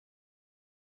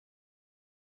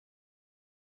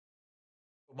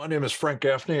My name is Frank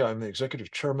Gaffney. I'm the executive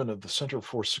chairman of the Center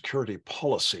for Security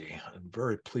Policy. I'm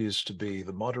very pleased to be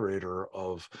the moderator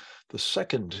of the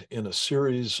second in a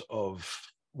series of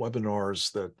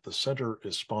webinars that the center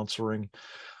is sponsoring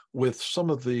with some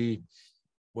of the,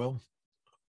 well,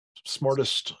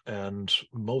 smartest and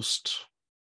most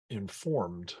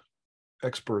informed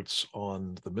experts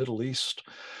on the Middle East,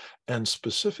 and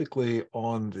specifically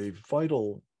on the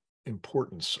vital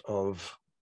importance of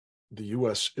the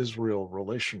U.S.-Israel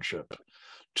relationship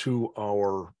to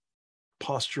our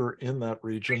posture in that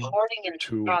region,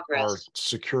 to our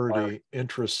security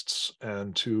interests,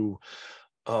 and to,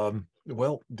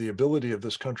 the ability of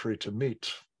this country to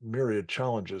meet myriad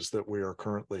challenges that we are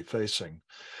currently facing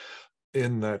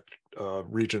in that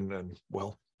region and,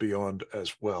 beyond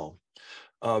as well.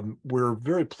 We're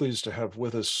very pleased to have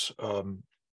with us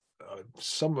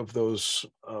some of those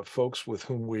folks with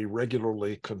whom we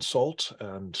regularly consult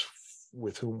and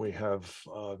with whom we have,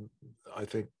 I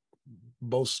think,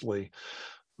 mostly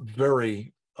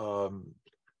very,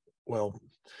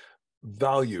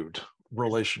 valued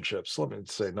relationships. Let me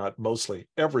say not mostly.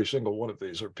 Every single one of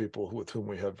these are people with whom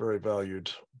we have very valued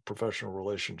professional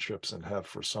relationships and have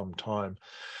for some time.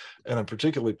 And I'm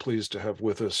particularly pleased to have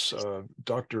with us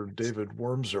Dr. David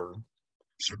Wormser,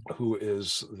 who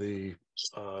is the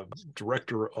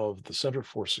director of the Center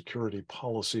for Security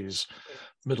Policy's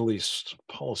Middle East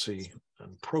Policy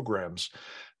and Programs.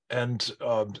 And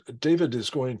David is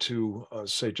going to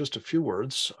say just a few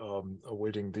words,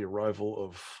 awaiting the arrival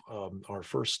of our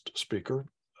first speaker,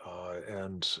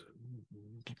 and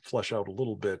flesh out a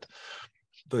little bit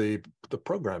the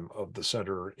program of the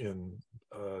center in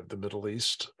the Middle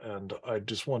East. And I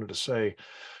just wanted to say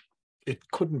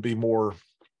it couldn't be more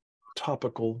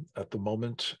topical at the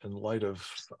moment in light of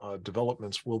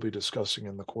developments we'll be discussing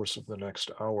in the course of the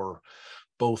next hour,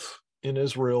 both in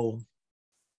Israel,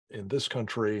 in this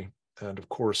country, and of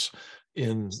course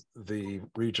in the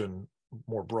region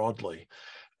more broadly.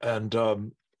 And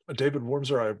David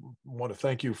Wormser, I want to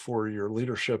thank you for your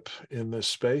leadership in this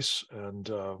space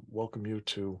and welcome you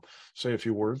to say a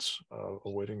few words,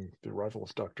 awaiting the arrival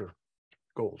of Dr.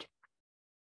 Gold.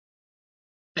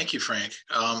 Thank you, Frank.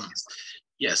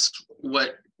 Yes,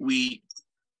 what we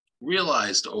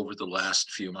realized over the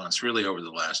last few months, really over the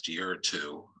last year or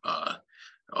two,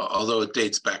 although it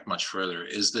dates back much further,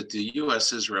 is that the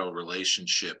U.S.-Israel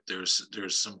relationship, there's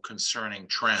some concerning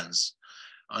trends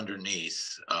underneath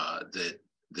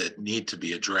that need to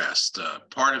be addressed.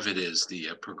 Part of it is the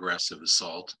progressive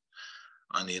assault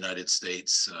on the United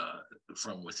States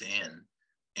from within.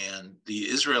 And the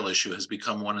Israel issue has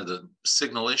become one of the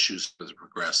signal issues for the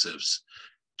progressives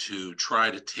to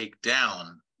try to take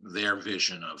down their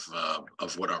vision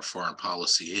of what our foreign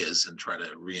policy is and try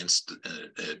to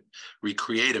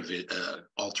recreate a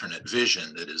alternate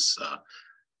vision that is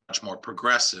much more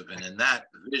progressive. And in that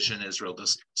vision, Israel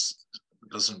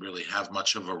doesn't really have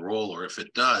much of a role, or if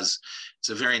it does, it's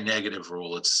a very negative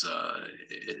role.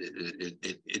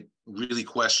 It really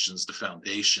questions the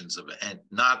foundations of and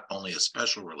not only a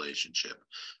special relationship,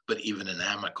 but even an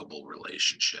amicable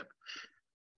relationship.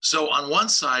 So on one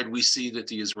side, we see that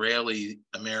the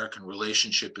Israeli-American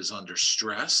relationship is under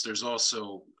stress. There's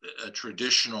also a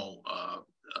traditional,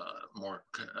 more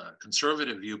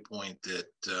conservative viewpoint that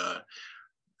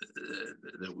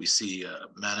we see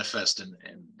manifest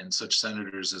in such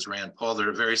senators as Rand Paul that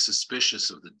are very suspicious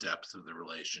of the depth of the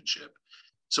relationship.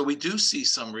 So we do see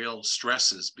some real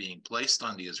stresses being placed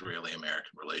on the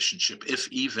Israeli-American relationship, if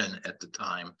even at the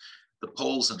time the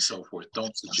polls and so forth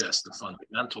don't suggest the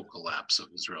fundamental collapse of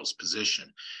Israel's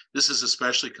position. This is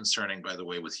especially concerning, by the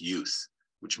way, with youth,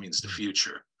 which means the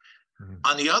future. Mm-hmm.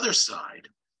 On the other side,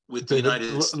 with the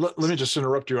United States. Let me just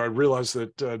interrupt you. I realized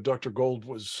that Dr. Gold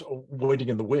was waiting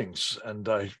in the wings, and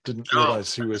I didn't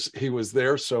realize he was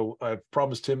there. So I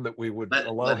promised him that we would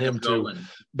allow him to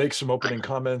make some opening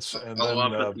comments and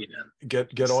then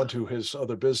get on to his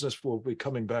other business. We'll be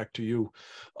coming back to you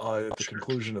at the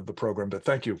conclusion of the program. But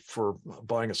thank you for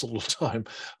buying us a little time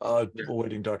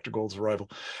awaiting Dr. Gold's arrival.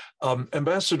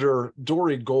 Ambassador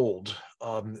Dory Gold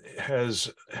has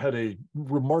had a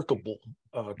remarkable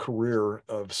career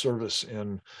of service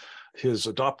in his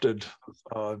adopted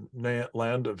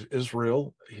land of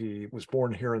Israel. He was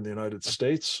born here in the United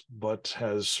States, but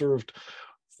has served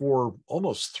for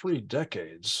almost 3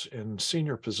 decades in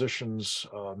senior positions,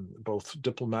 both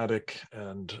diplomatic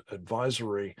and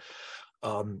advisory,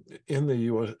 in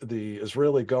the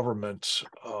Israeli government,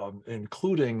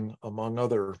 including, among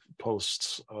other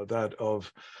posts, that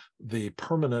of the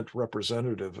permanent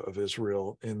representative of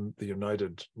Israel in the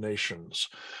United Nations.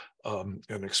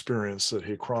 an experience that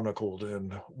he chronicled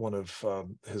in one of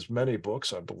his many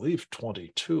books, I believe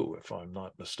 22, if I'm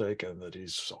not mistaken, that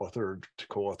he's authored,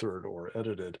 co-authored, or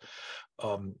edited,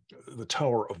 The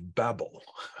Tower of Babel,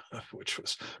 which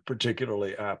was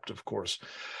particularly apt, of course.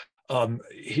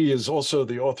 He is also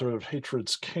the author of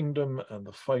Hatred's Kingdom and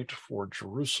the Fight for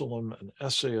Jerusalem, an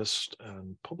essayist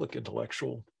and public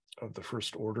intellectual of the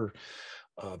First Order,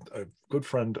 a good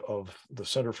friend of the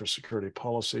Center for Security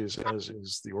Policies, as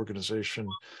is the organization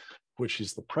which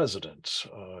he's the president,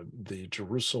 the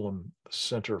Jerusalem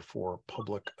Center for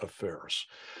Public Affairs.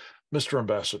 Mr.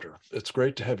 Ambassador, it's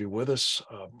great to have you with us.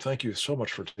 Thank you so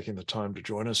much for taking the time to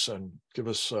join us and give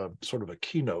us sort of a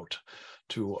keynote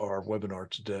to our webinar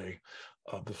today.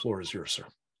 The floor is yours, sir.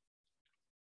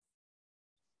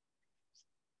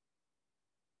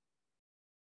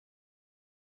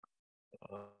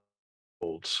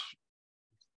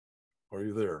 Are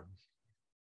you there?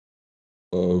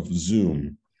 Of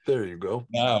Zoom. There you go.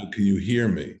 Now, can you hear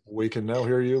me? We can now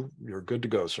hear you. You're good to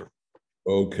go, sir.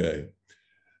 Okay.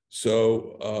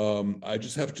 So I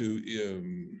just have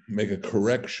to make a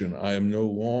correction. I am no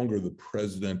longer the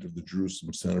president of the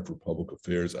Jerusalem Center for Public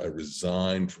Affairs. I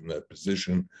resigned from that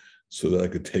position so that I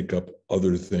could take up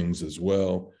other things as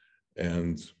well.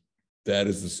 And that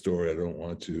is the story. I don't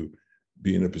want to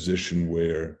be in a position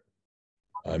where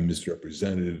I'm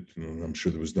misrepresented, and I'm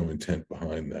sure there was no intent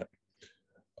behind that.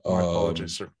 My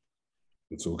apologies, sir.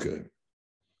 It's okay.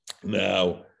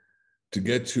 Now, to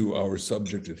get to our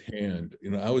subject at hand,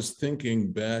 I was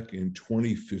thinking back in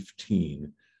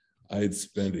 2015, I had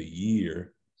spent a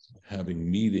year having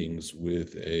meetings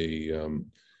with a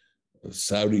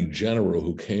Saudi general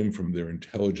who came from their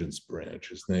intelligence branch.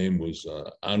 His name was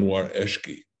Anwar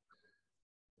Eshki.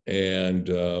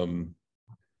 And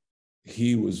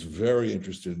he was very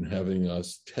interested in having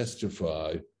us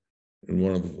testify in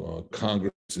one of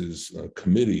Congress's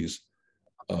committees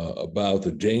about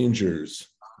the dangers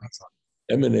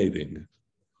emanating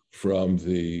from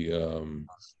the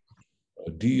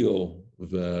deal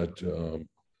that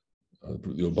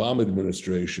the Obama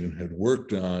administration had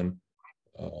worked on,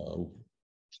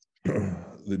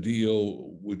 the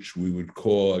deal which we would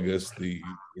call, I guess, the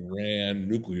Iran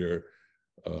nuclear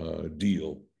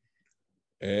deal.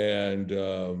 And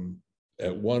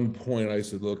at one point I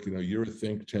said, look, you're a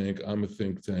think tank, I'm a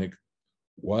think tank.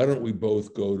 Why don't we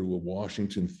both go to a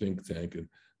Washington think tank? And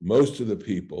most of the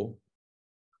people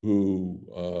who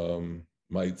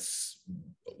might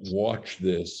watch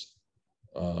this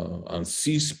on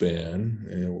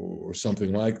C-SPAN or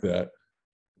something like that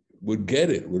would get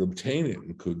it, would obtain it,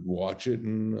 and could watch it.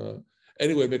 And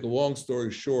anyway, make a long story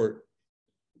short,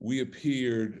 we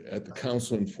appeared at the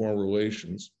Council on Foreign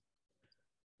Relations.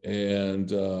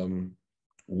 And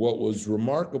what was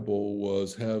remarkable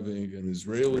was having an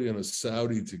Israeli and a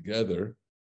Saudi together,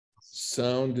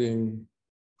 sounding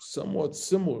somewhat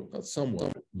similar, not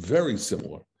somewhat, very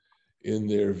similar in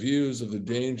their views of the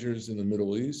dangers in the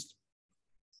Middle East.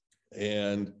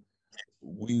 And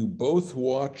we both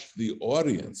watched the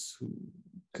audience,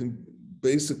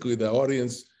 basically the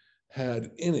audience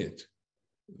had in it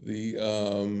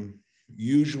the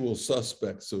usual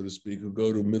suspects, so to speak, who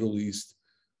go to Middle East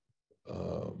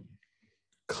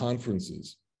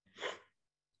conferences.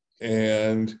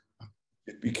 And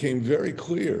it became very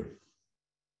clear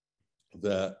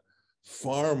that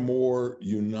far more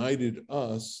united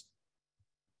us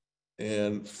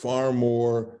and far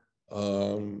more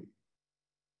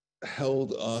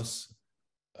held us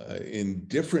in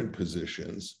different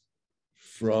positions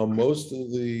from most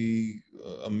of the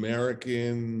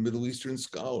American Middle Eastern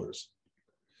scholars.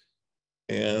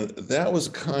 And that was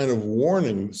kind of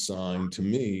warning sign to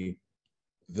me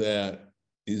that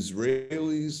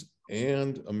Israelis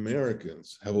and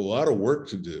Americans have a lot of work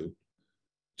to do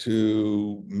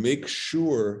to make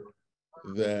sure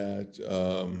that,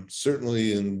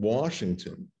 certainly in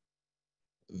Washington,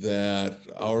 that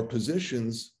our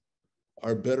positions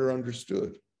are better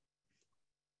understood.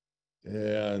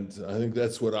 And I think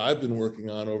that's what I've been working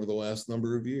on over the last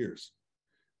number of years.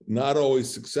 Not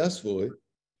always successfully,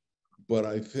 but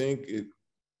I think it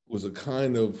was a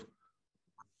kind of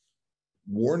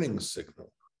warning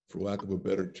signal, for lack of a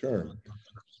better term,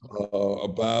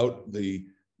 about the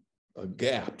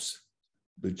gaps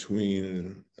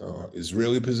between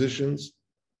Israeli positions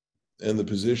and the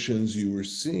positions you were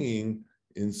seeing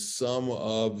in some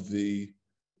of the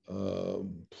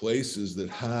places that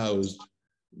housed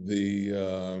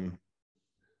the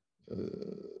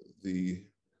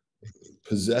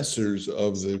possessors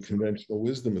of the conventional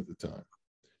wisdom at the time.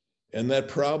 And that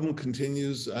problem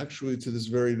continues actually to this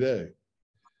very day.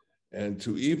 And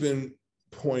to even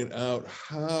point out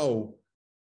how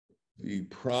the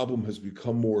problem has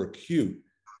become more acute,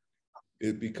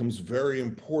 it becomes very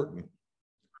important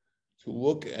to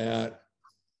look at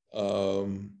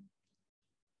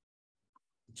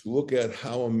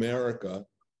how America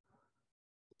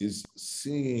is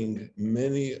seeing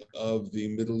many of the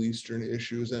Middle Eastern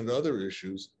issues and other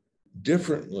issues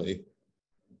differently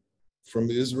from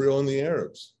Israel and the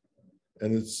Arabs.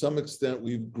 And to some extent,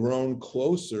 we've grown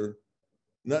closer,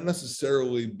 not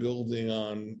necessarily building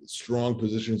on strong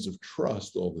positions of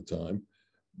trust all the time,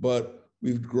 but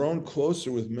we've grown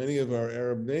closer with many of our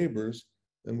Arab neighbors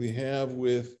than we have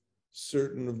with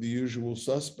certain of the usual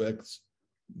suspects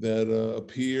that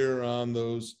appear on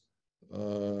those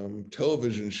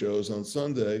television shows on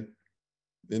Sunday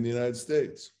in the United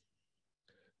States.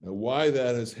 Now, why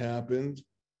that has happened,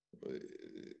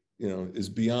 is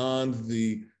beyond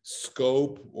the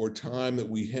scope or time that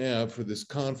we have for this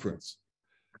conference.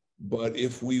 But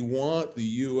if we want the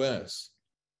U.S.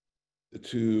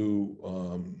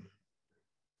 to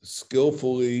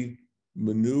skillfully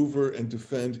maneuver and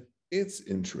defend its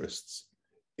interests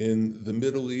in the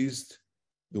Middle East,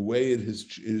 the way it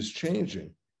is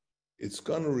changing, it's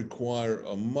going to require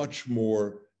a much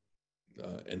more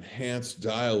enhanced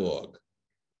dialogue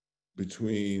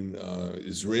between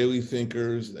Israeli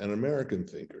thinkers and American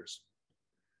thinkers,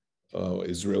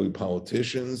 Israeli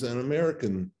politicians and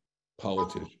American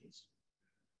politicians.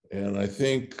 And I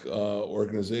think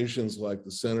organizations like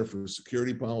the Center for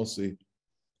Security Policy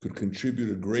could contribute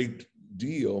a great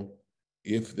deal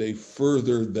if they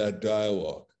furthered that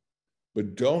dialogue.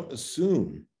 But don't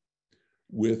assume,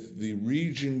 with the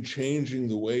region changing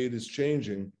the way it is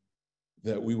changing,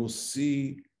 that we will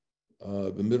see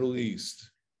the Middle East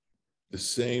the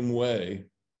same way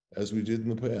as we did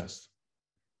in the past.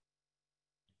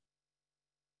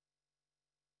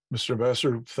 Mr.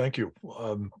 Ambassador, thank you.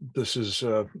 This is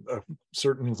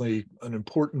certainly an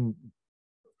important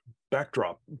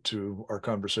backdrop to our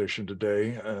conversation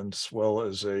today, and as well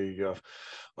as a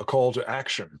call to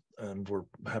action. And we're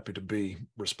happy to be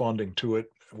responding to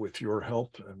it with your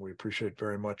help, and we appreciate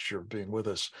very much your being with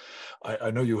us.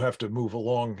 I know you have to move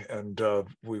along, and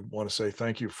we want to say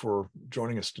thank you for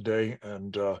joining us today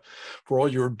and for all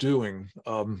you're doing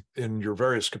in your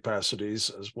various capacities,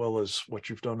 as well as what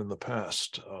you've done in the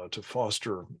past to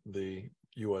foster the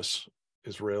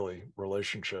U.S.-Israeli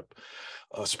relationship,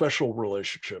 a special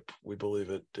relationship. We believe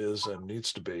it is and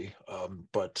needs to be,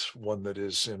 but one that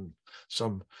is in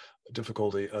some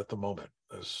difficulty at the moment,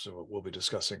 as we'll be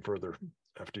discussing further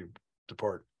after you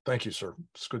depart. Thank you, sir.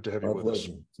 It's good to have you with us.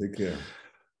 Take care.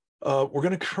 We're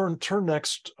going to turn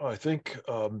next, I think,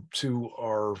 to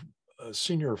our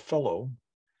senior fellow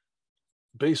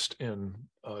based in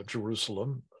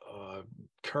Jerusalem.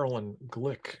 Carolyn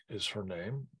Glick is her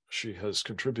name. She has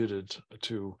contributed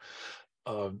to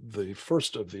the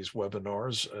first of these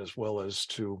webinars, as well as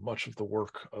to much of the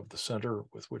work of the center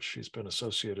with which she's been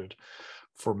associated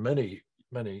for many,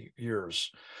 many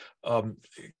years.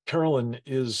 Carolyn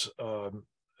is,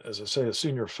 as I say, a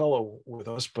senior fellow with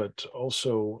us, but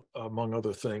also, among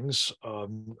other things, a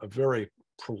very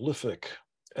prolific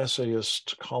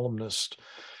essayist, columnist,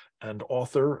 and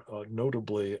author,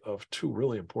 notably of two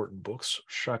really important books,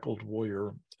 Shackled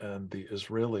Warrior and The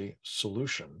Israeli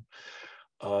Solution.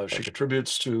 She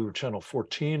contributes to Channel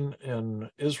 14 in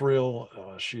Israel.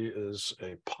 She is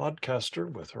a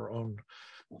podcaster with her own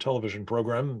television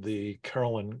program, The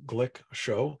Carolyn Glick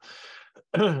Show.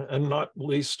 And not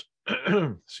least,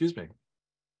 excuse me,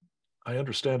 I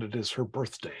understand it is her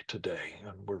birthday today,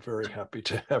 and we're very happy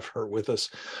to have her with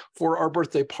us for our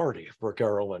birthday party for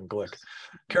Carolyn Glick.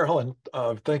 Carolyn,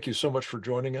 thank you so much for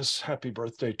joining us. Happy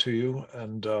birthday to you,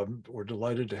 and we're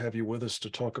delighted to have you with us to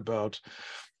talk about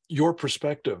your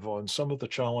perspective on some of the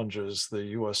challenges the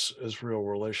U.S.-Israel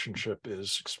relationship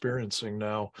is experiencing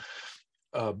now,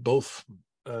 both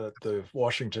at the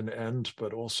Washington end,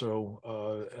 but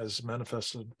also as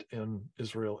manifested in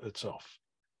Israel itself.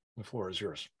 The floor is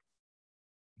yours.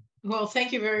 Well,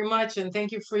 thank you very much, and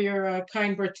thank you for your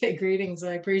kind birthday greetings.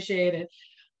 I appreciate it.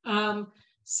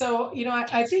 So,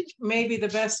 I think maybe the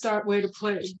best way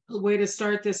to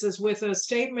start this is with a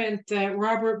statement that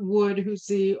Robert Wood, who's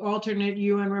the alternate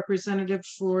UN representative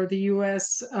for the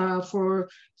U.S. For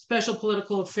Special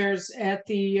Political Affairs at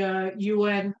the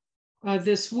UN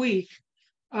this week.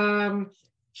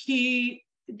 It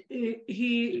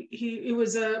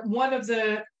was one of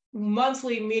the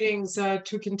monthly meetings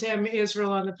to condemn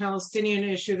Israel on the Palestinian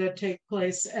issue that take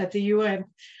place at the UN.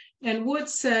 And Wood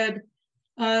said,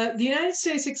 the United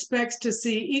States expects to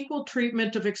see equal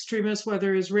treatment of extremists,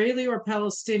 whether Israeli or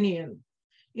Palestinian,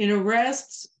 in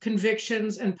arrests,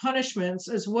 convictions, and punishments,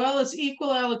 as well as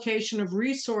equal allocation of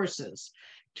resources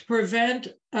to prevent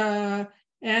and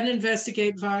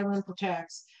investigate violent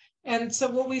attacks. And so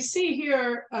what we see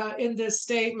here in this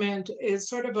statement is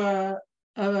sort of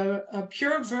a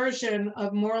pure version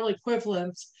of moral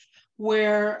equivalence,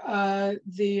 where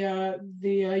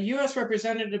the U.S.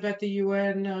 representative at the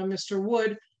UN, Mr.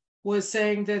 Wood, was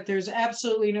saying that there's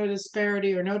absolutely no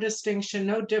disparity or no distinction,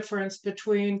 no difference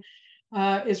between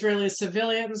Israeli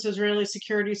civilians, Israeli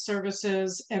security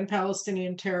services, and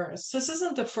Palestinian terrorists. This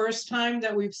isn't the first time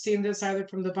that we've seen this, either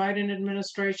from the Biden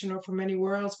administration or from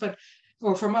anywhere else,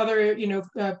 or from other,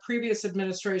 previous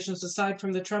administrations aside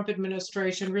from the Trump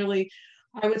administration. Really,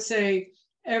 I would say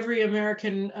every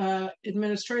American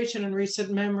administration in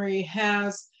recent memory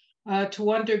has, to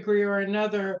one degree or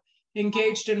another,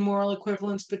 engaged in moral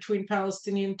equivalence between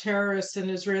Palestinian terrorists and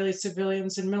Israeli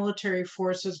civilians and military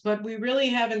forces, but we really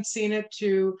haven't seen it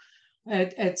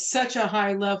at such a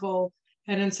high level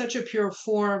and in such a pure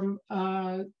form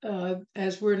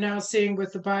as we're now seeing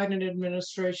with the Biden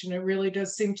administration. It really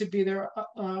does seem to be their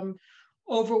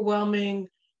overwhelming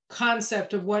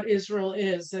concept of what Israel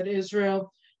is, that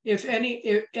Israel, if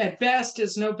at best,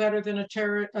 is no better than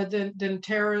than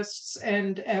terrorists,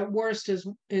 and at worst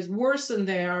is worse than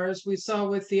they are, as we saw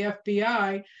with the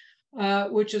FBI,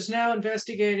 which is now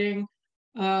investigating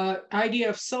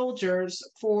IDF soldiers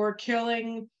for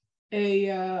killing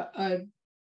a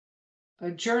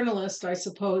journalist, I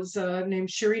suppose, named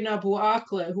Shireen Abu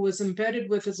Akleh, who was embedded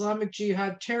with Islamic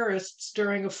Jihad terrorists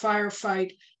during a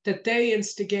firefight that they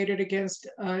instigated against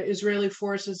Israeli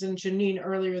forces in Jenin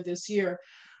earlier this year.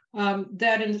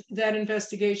 That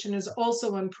investigation is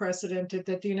also unprecedented,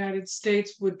 that the United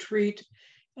States would treat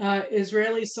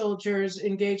Israeli soldiers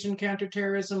engaged in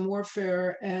counterterrorism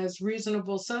warfare as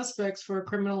reasonable suspects for a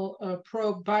criminal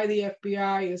probe by the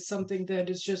FBI is something that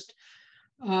is just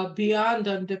beyond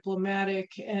undiplomatic,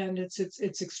 and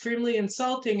it's extremely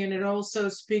insulting, and it also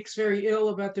speaks very ill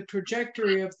about the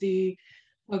trajectory of the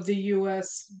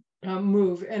U.S.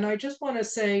 Move. And I just want to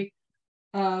say,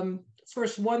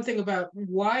 first, one thing about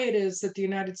why it is that the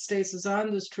United States is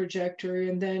on this trajectory,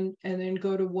 and then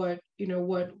go to what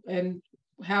and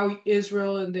how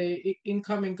Israel and the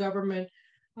incoming government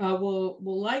will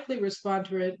likely respond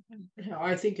to it.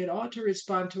 I think it ought to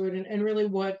respond to it, and really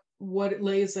what it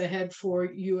lays ahead for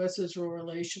U.S.-Israel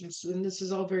relations. And this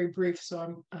is all very brief,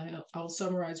 so I'll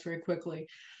summarize very quickly.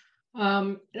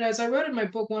 As I wrote in my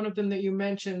book, one of them that you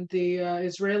mentioned, the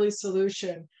Israeli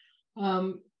solution,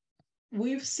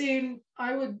 we've seen,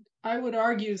 I would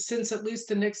argue, since at least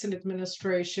the Nixon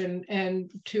administration, and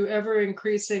to ever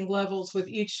increasing levels with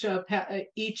each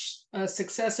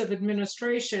successive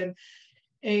administration,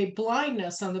 a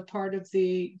blindness on the part of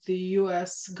the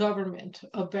U.S. government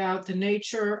about the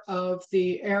nature of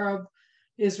the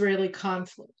Arab-Israeli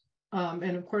conflict.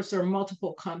 And of course, there are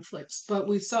multiple conflicts, but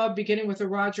we saw, beginning with the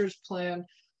Rogers Plan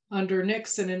under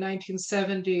Nixon in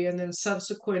 1970, and then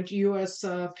subsequent U.S.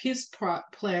 Peace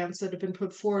plans that have been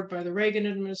put forward by the Reagan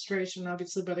administration,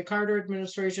 obviously by the Carter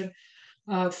administration,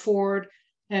 Ford,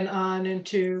 and on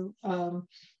into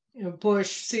Bush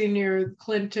Senior,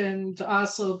 Clinton, the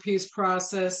Oslo peace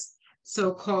process,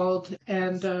 so-called,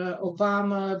 and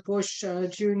Obama, Bush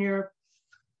Jr.,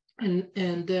 and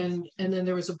then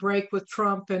there was a break with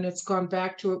Trump, and it's gone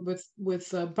back to it with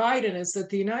Biden. Is that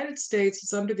the United States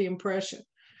is under the impression,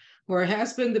 or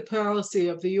has been the policy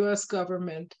of the U.S.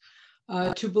 government,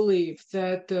 to believe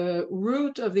that the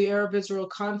root of the Arab-Israel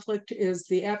conflict is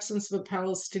the absence of a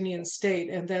Palestinian state,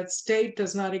 and that state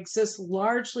does not exist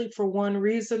largely for one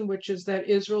reason, which is that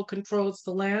Israel controls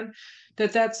the land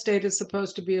that state is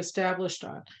supposed to be established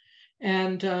on.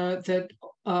 And that,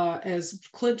 as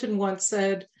Clinton once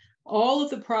said, all of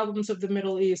the problems of the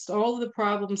Middle East, all of the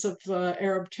problems of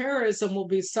Arab terrorism will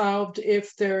be solved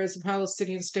if there is a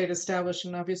Palestinian state established.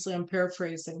 And obviously I'm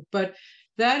paraphrasing, but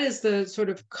that is the sort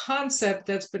of concept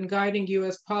that's been guiding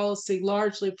U.S. policy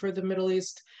largely for the Middle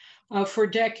East for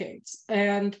decades.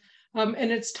 And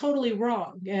it's totally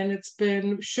wrong. And it's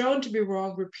been shown to be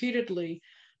wrong repeatedly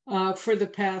for the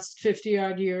past 50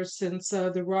 odd years since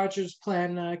the Rogers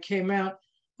Plan came out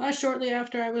shortly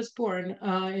after I was born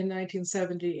in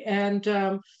 1970.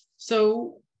 And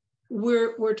so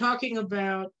we're talking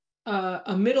about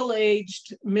a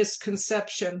middle-aged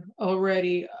misconception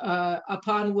already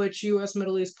upon which U.S.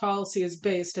 Middle East policy is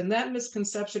based. And that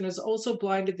misconception has also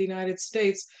blinded the United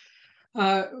States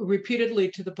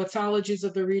repeatedly to the pathologies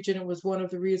of the region. It was one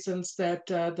of the reasons that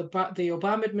the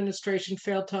Obama administration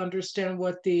failed to understand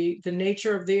what the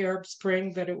nature of the Arab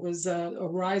Spring, that it was a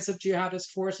rise of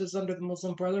jihadist forces under the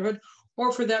Muslim Brotherhood,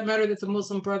 or for that matter, that the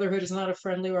Muslim Brotherhood is not a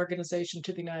friendly organization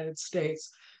to the United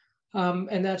States.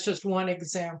 And that's just one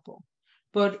example.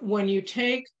 But when you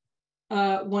take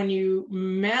when you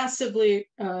massively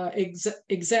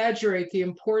exaggerate the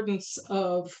importance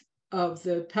of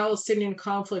the Palestinian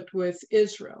conflict with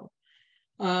Israel,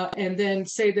 and then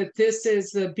say that this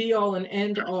is the be-all and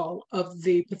end-all of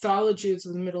the pathologies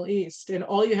of the Middle East, and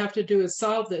all you have to do is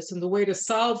solve this, and the way to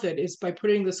solve it is by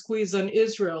putting the squeeze on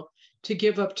Israel to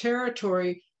give up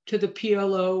territory to the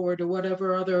PLO or to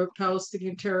whatever other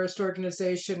Palestinian terrorist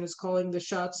organization is calling the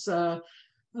shots on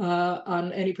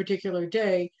any particular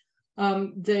day,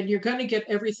 then you're going to get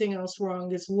everything else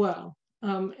wrong as well.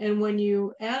 And when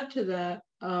you add to that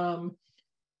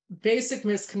basic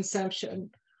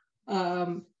misconception,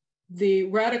 the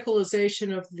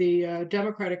radicalization of the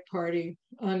Democratic Party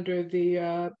under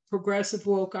the progressive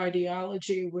woke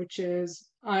ideology, which is,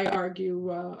 I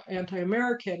argue,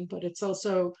 anti-American, but it's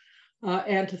also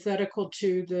antithetical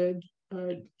to the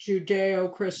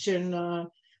Judeo-Christian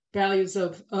values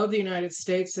of the United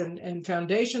States and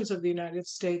foundations of the United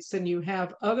States, then you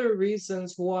have other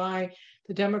reasons why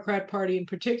the Democrat Party in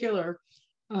particular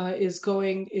is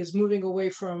moving away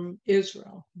from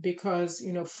Israel, because,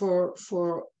 you know,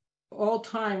 for all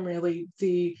time, really,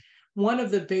 one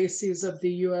of the bases of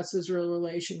the U.S.-Israel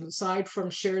relations, aside from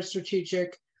shared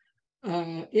strategic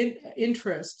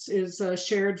interests, is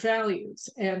shared values.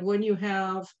 And when you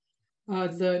have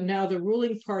the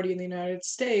ruling party in the United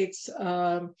States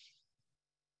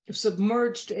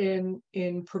submerged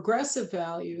in progressive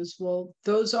values, well,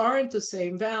 those aren't the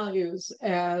same values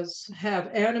as have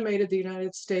animated the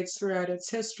United States throughout its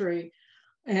history,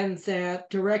 and that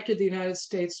directed the United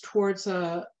States towards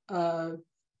a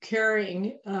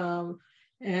caring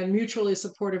and mutually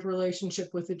supportive relationship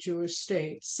with the Jewish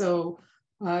state. So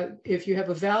if you have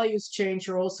a values change,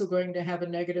 you're also going to have a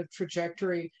negative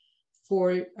trajectory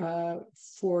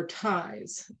for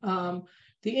ties.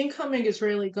 The incoming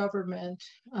Israeli government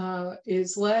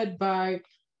is led by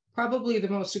probably the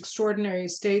most extraordinary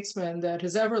statesman that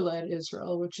has ever led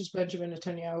Israel, which is Benjamin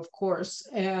Netanyahu, of course.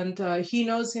 And he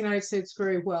knows the United States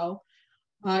very well.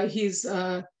 He's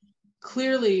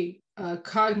clearly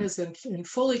cognizant and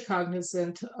fully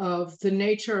cognizant of the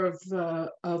nature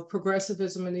of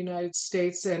progressivism in the United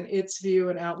States and its view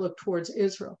and outlook towards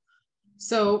Israel.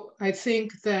 So I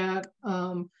think that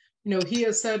he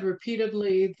has said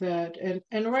repeatedly that,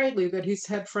 and rightly, that he's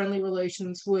had friendly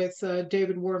relations with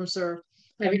David Wormser.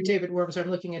 I mean, David Wormser, I'm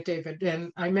looking at David,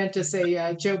 and I meant to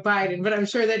say Joe Biden, but I'm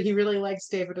sure that he really likes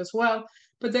David as well,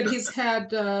 but that he's had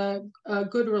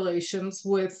good relations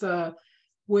with Joe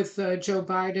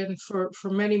Biden for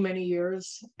many, many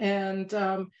years, and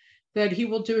that he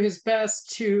will do his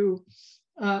best to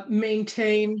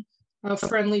maintain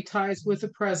friendly ties with the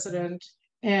president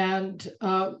and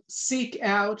seek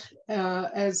out,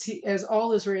 as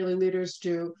all Israeli leaders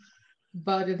do,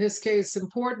 but in this case,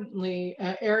 importantly,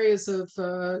 areas of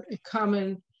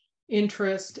common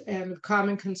interest and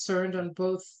common concern on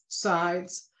both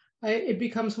sides. It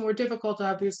becomes more difficult,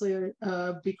 obviously,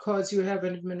 because you have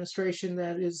an administration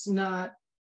that is not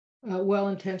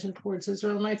well-intentioned towards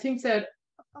Israel. And I think that,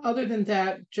 other than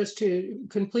that, just to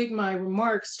complete my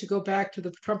remarks, to go back to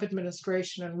the Trump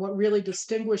administration and what really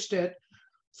distinguished it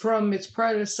from its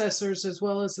predecessors as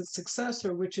well as its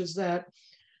successor, which is that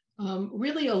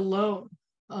really alone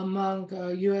among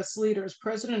US leaders,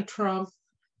 President Trump,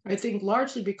 I think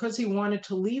largely because he wanted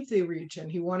to leave the region,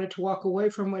 he wanted to walk away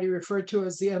from what he referred to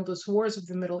as the endless wars of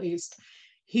the Middle East,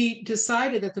 he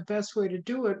decided that the best way to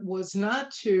do it was not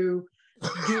to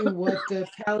do what the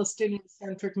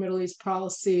Palestinian-centric Middle East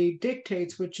policy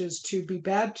dictates, which is to be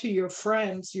bad to your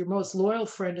friends, your most loyal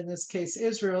friend, in this case,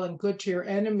 Israel, and good to your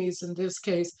enemies, in this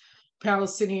case,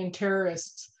 Palestinian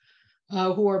terrorists,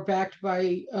 who are backed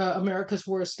by America's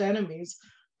worst enemies,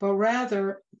 but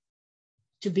rather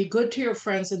to be good to your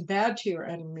friends and bad to your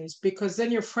enemies, because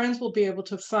then your friends will be able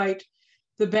to fight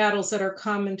the battles that are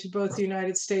common to both the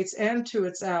United States and to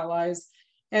its allies,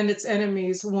 and its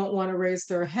enemies won't want to raise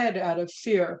their head out of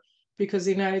fear, because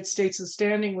the United States is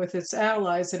standing with its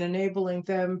allies and enabling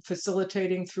them,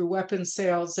 facilitating through weapons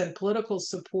sales and political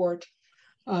support,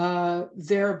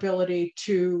 their ability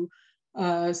to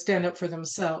stand up for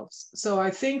themselves. So I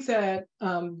think that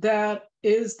that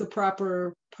is the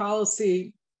proper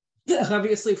policy.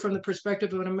 Obviously, from the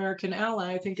perspective of an American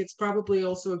ally, I think it's probably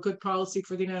also a good policy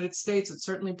for the United States. It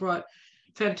certainly brought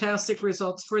fantastic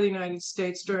results for the United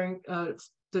States during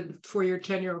the 4-year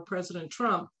tenure of President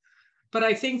Trump. But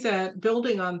I think that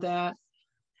building on that,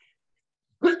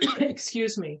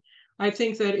 excuse me, I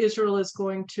think that Israel is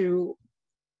going to,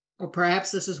 or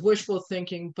perhaps this is wishful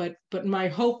thinking, but my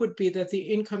hope would be that the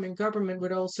incoming government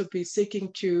would also be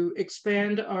seeking to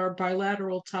expand our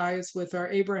bilateral ties with our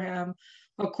Abraham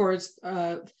Accords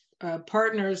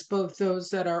partners, both those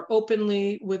that are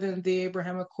openly within the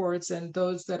Abraham Accords and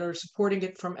those that are supporting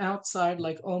it from outside,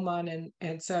 like Oman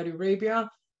and Saudi Arabia,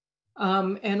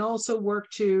 and also work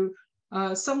to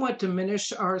somewhat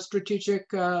diminish our strategic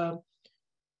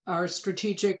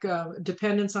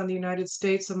dependence on the United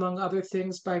States, among other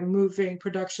things, by moving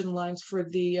production lines for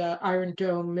the Iron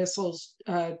Dome missiles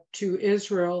to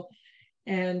Israel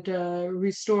and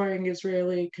restoring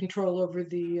Israeli control over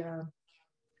the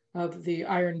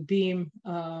Iron Beam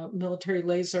military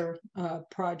laser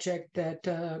project that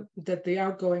the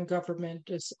outgoing government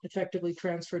is effectively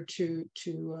transferred to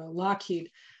Lockheed.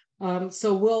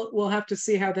 So we'll have to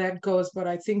see how that goes, but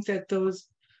I think that those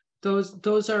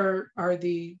are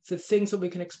the things that we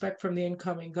can expect from the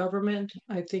incoming government.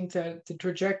 I think that the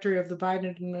trajectory of the Biden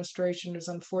administration is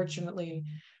unfortunately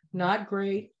not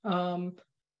great.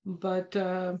 But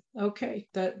okay,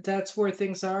 that's where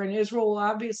things are. And Israel,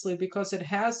 obviously, because it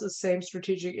has the same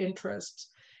strategic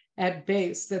interests at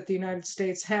base that the United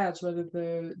States has, whether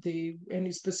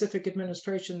any specific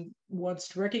administration wants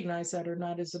to recognize that or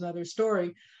not is another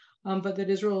story. But that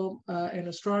Israel and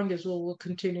a strong Israel will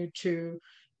continue to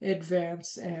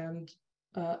advance and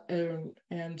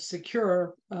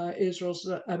secure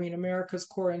America's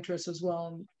core interests as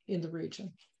well in the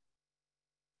region.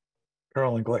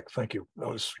 Carolyn Glick, thank you. That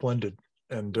was splendid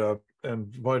and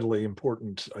vitally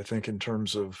important, I think, in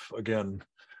terms of, again,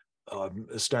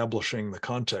 establishing the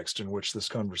context in which this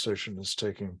conversation is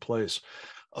taking place,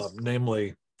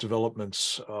 namely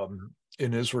developments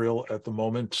in Israel at the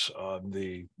moment.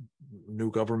 The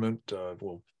new government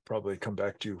will probably come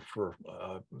back to you for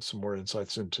some more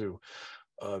insights into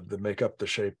the makeup, the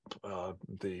shape,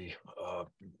 the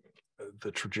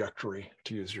trajectory,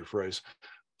 to use your phrase,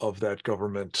 of that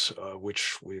government,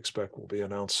 which we expect will be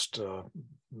announced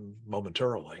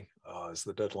momentarily as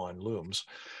the deadline looms.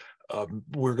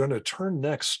 We're going to turn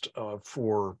next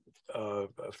for a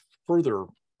further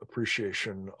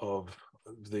appreciation of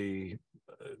the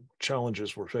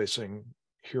challenges we're facing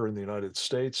here in the United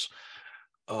States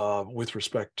with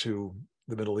respect to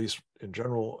the Middle East in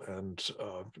general and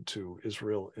to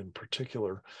Israel in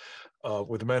particular,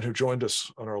 with a man who joined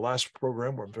us on our last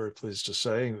program, I'm very pleased to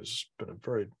say, who's been a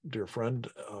very dear friend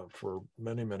for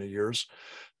many, many years,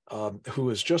 who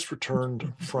has just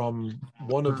returned from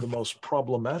one of the most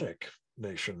problematic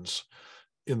nations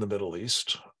in the Middle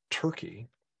East, Turkey,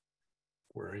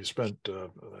 where he spent, I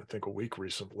think, a week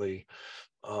recently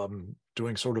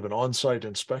doing sort of an on-site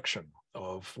inspection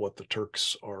of what the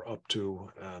Turks are up to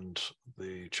and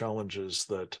the challenges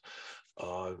that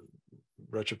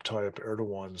Recep Tayyip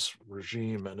Erdogan's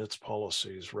regime and its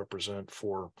policies represent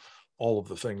for all of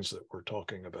the things that we're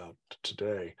talking about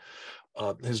today.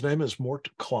 His name is Mort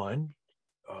Klein.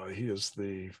 He is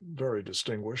the very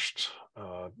distinguished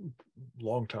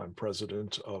longtime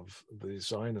president of the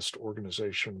Zionist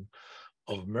Organization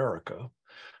of America.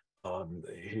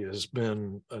 He has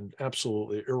been an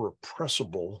absolutely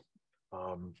irrepressible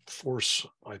force,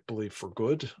 I believe, for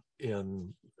good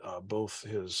in both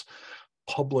his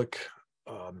public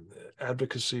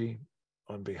advocacy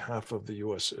on behalf of the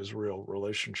U.S.-Israel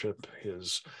relationship,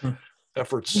 his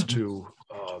efforts to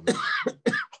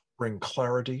bring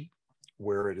clarity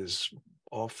where it is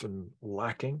often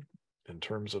lacking in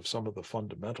terms of some of the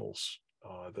fundamentals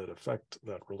that affect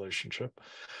that relationship.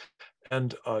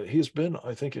 And he's been,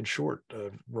 I think, in short,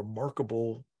 a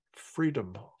remarkable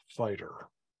freedom fighter,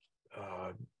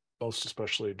 most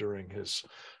especially during his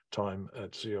time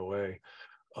at ZOA,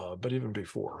 but even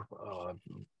before.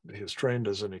 He is trained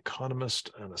as an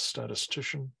economist and a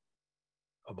statistician,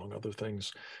 among other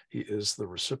things. He is the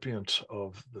recipient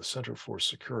of the Center for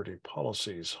Security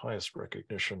Policy's highest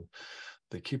recognition,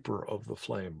 the Keeper of the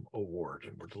Flame Award.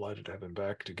 And we're delighted to have him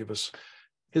back to give us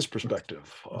his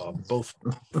perspective, both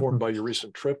formed by your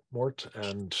recent trip, Mort,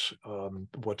 and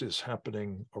what is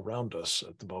happening around us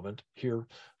at the moment, here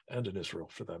and in Israel,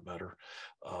 for that matter,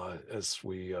 as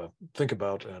we think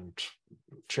about and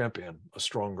champion a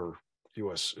stronger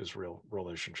U.S.-Israel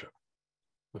relationship.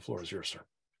 The floor is yours, sir.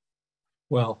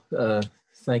 Well,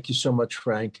 thank you so much,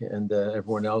 Frank, and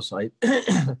everyone else. I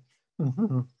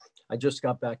just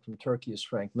got back from Turkey, as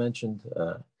Frank mentioned.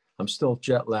 I'm still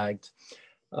jet lagged.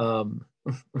 I'll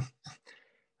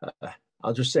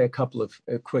just say a couple of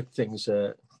quick things.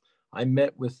 I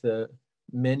met with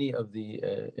many of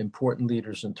the important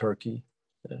leaders in Turkey,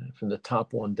 from the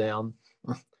top one down.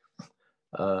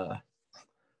 I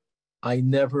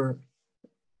never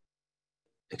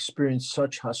experienced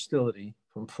such hostility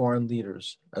from foreign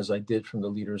leaders as I did from the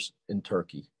leaders in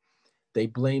Turkey. They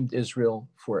blamed Israel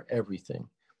for everything.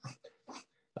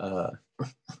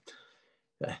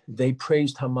 They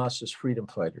praised Hamas as freedom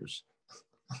fighters.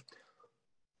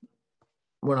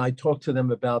 when I talked to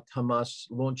them about Hamas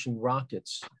launching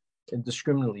rockets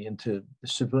indiscriminately into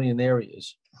civilian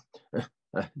areas,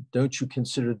 don't you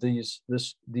consider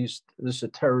this a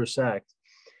terrorist act?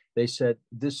 They said,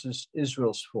 this is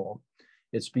Israel's fault.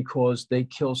 It's because they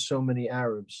kill so many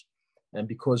Arabs and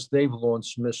because they've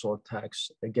launched missile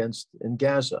attacks in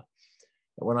Gaza.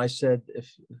 And when I said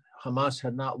if Hamas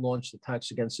had not launched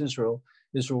attacks against Israel,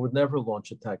 Israel would never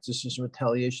launch attacks. This is a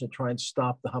retaliation to try and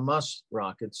stop the Hamas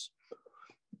rockets.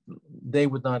 They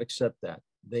would not accept that.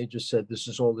 They just said, this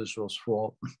is all Israel's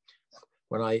fault.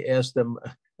 When I asked them,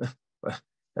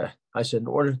 I said, in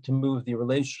order to move the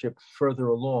relationship further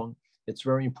along, it's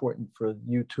very important for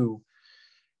you to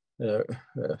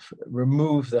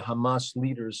remove the Hamas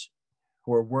leaders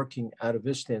who are working out of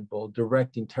Istanbul,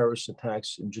 directing terrorist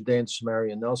attacks in Judea and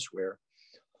Samaria and elsewhere.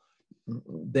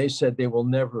 They said they will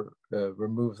never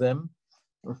remove them.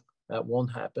 That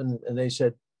won't happen. And they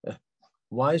said,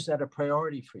 why is that a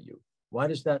priority for you? Why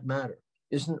does that matter?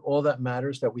 Isn't all that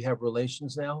matters that we have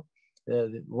relations now?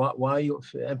 Why are you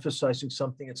emphasizing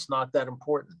something that's not that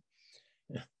important?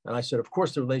 And I said, of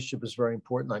course, the relationship is very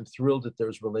important. I'm thrilled that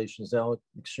there's relations now,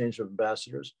 exchange of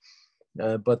ambassadors.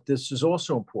 But this is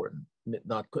also important,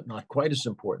 not quite as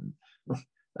important.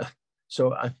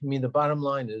 So, I mean, the bottom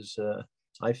line is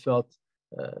I felt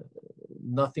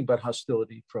nothing but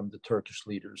hostility from the Turkish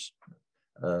leaders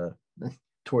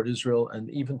toward Israel and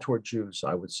even toward Jews,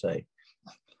 I would say.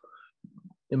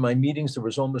 In my meetings, there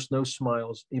was almost no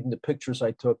smiles. Even the pictures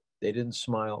I took, they didn't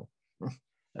smile.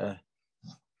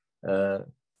 The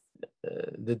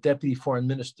deputy foreign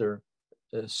minister,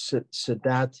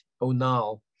 Sadat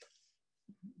Onal,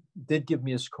 did give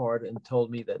me his card and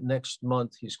told me that next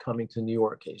month he's coming to New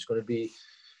York. He's going to be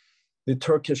the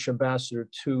Turkish ambassador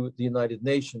to the United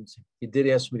Nations. He did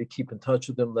ask me to keep in touch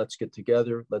with him. Let's get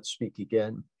together. Let's speak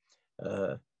again.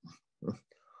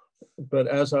 But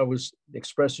as I was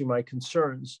expressing my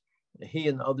concerns, he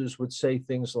and others would say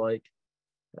things like,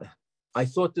 I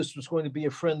thought this was going to be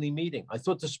a friendly meeting. I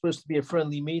thought this was supposed to be a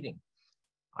friendly meeting.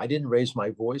 I didn't raise my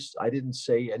voice. I didn't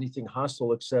say anything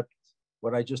hostile except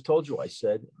what I just told you I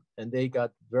said, and they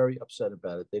got very upset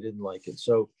about it. They didn't like it.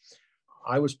 So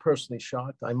I was personally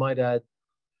shocked. I might add,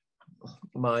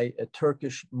 my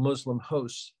Turkish Muslim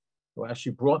hosts who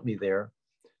actually brought me there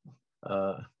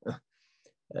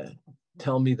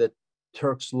tell me that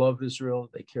Turks love Israel.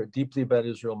 They care deeply about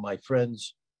Israel. My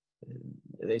friends,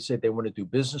 they say they want to do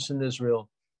business in Israel.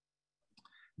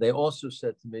 They also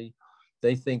said to me,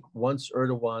 they think once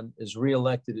Erdogan is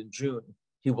reelected in June,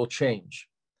 he will change.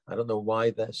 I don't know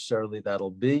why necessarily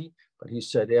that'll be, but he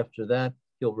said after that,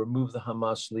 he'll remove the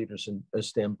Hamas leaders in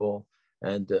Istanbul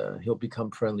and he'll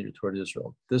become friendlier toward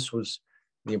Israel. This was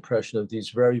the impression of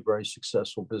these very, very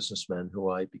successful businessmen who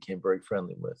I became very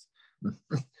friendly with. I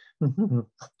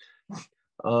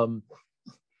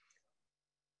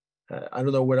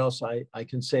don't know what else I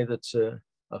can say that's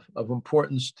of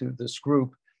importance to this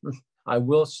group. I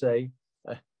will say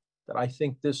that I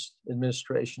think this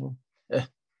administration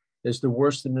is the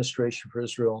worst administration for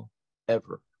Israel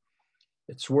ever.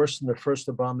 It's worse than the first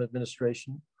Obama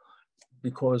administration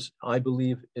because I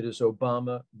believe it is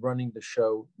Obama running the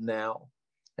show now.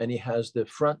 And he has the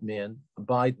front man,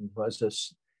 Biden, who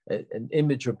has an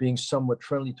image of being somewhat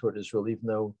friendly toward Israel, even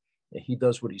though he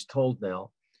does what he's told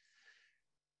now.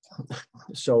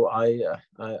 So I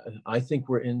think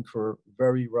we're in for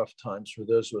very rough times for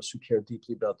those of us who care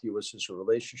deeply about the U.S.-Israel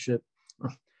relationship.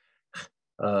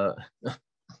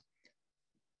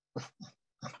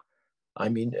 I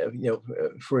mean,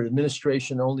 for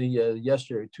administration only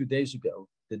yesterday, 2 days ago,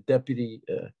 the deputy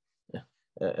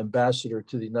ambassador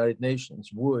to the United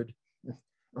Nations would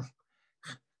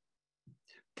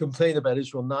complain about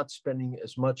Israel not spending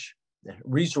as much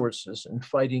resources in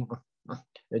fighting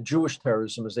Jewish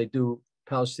terrorism as they do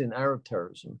Palestinian Arab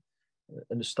terrorism.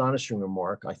 An astonishing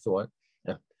remark, I thought.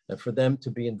 And for them to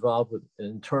be involved with an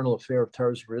internal affair of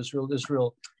terrorism for Israel,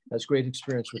 Israel has great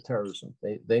experience with terrorism.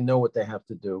 They know what they have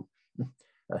to do.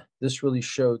 This really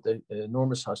showed the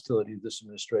enormous hostility of this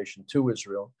administration to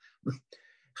Israel.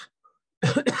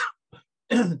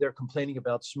 They're complaining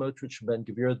about Smotrich and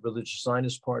Ben-Gvir, the religious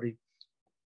Zionist party.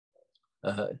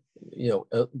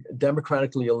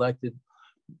 Democratically elected.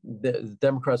 The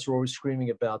Democrats are always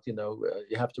screaming about,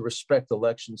 you have to respect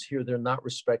elections. Here, they're not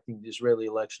respecting the Israeli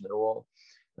election at all.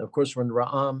 And of course, when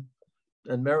Ra'am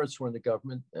and Meretz were in the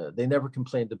government, they never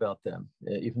complained about them,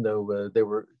 even though they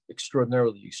were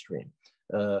extraordinarily extreme.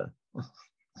 And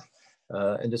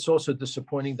it's also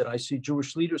disappointing that I see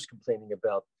Jewish leaders complaining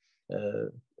about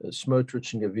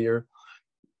Smotrich and Gvir.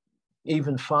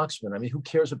 Even Foxman, I mean, who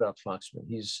cares about Foxman?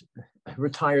 He's a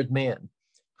retired man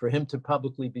for him to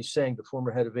publicly be saying, the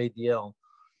former head of ADL,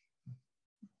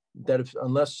 that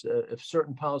if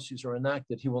certain policies are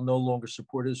enacted, he will no longer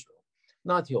support Israel.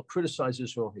 Not he'll criticize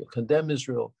Israel, he'll condemn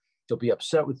Israel, he'll be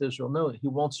upset with Israel. No, he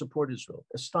won't support Israel.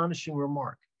 Astonishing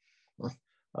remark.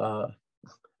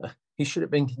 He should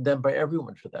have been condemned by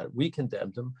everyone for that. We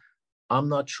condemned him. I'm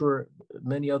not sure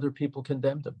many other people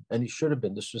condemned him, and he should have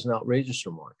been. This was an outrageous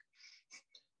remark.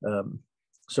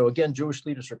 So again, Jewish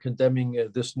leaders are condemning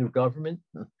this new government.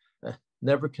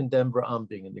 Never condemn Ra'am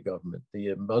being in the government,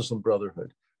 the Muslim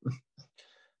Brotherhood.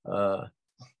 And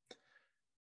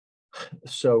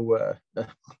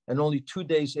only 2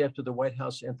 days after the White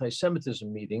House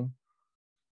anti-Semitism meeting,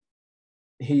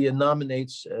 he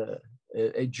nominates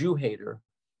a Jew hater,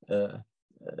 I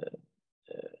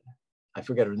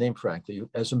forget her name, frankly,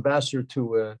 as ambassador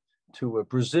to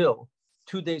Brazil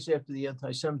 2 days after the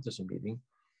anti-Semitism meeting.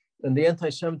 And the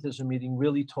anti-Semitism meeting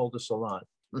really told us a lot.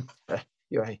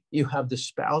 You have the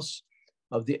spouse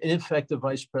of the ineffective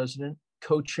vice president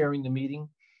co-chairing the meeting,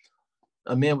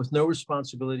 a man with no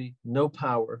responsibility, no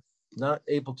power, not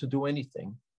able to do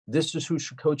anything. This is who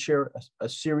should co-chair a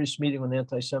serious meeting on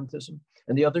anti-Semitism.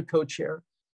 And the other co-chair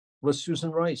was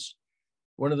Susan Rice,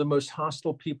 one of the most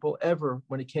hostile people ever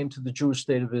when it came to the Jewish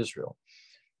state of Israel.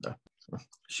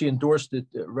 She endorsed it,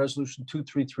 Resolution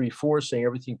 2334, saying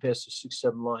everything past the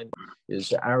 6-7 line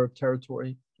is Arab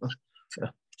territory.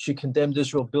 She condemned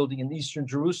Israel building in Eastern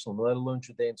Jerusalem, let alone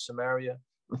Judea and Samaria.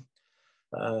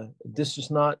 This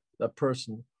is not a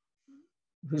person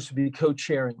who should be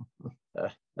co-chairing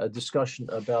a discussion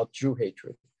about Jew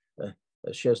hatred.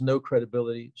 She has no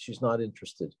credibility. She's not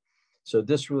interested. So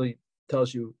this really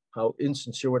tells you how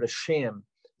insincere, what a sham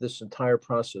this entire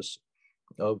process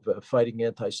of fighting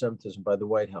anti-Semitism by the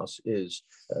White House is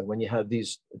when you have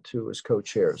these two as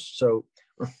co-chairs. So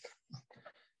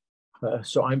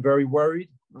I'm very worried.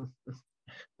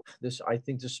 I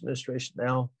think this administration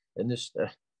now, in this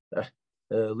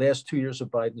last 2 years of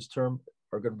Biden's term,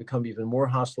 are going to become even more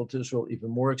hostile to Israel, even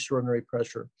more extraordinary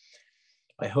pressure.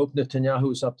 I hope Netanyahu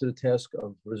is up to the task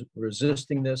of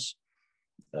resisting this.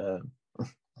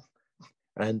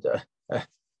 And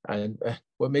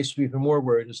what makes me even more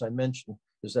worried, as I mentioned,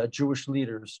 is that Jewish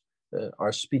leaders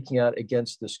are speaking out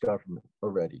against this government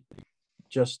already.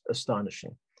 Just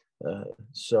astonishing.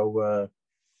 So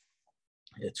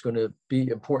it's going to be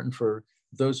important for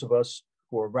those of us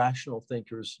who are rational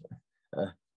thinkers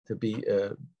to be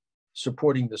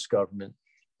supporting this government,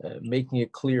 making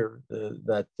it clear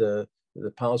that the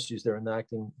policies they're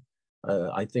enacting,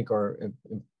 I think, are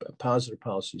positive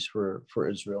policies for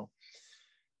Israel.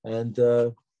 And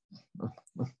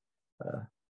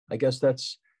I guess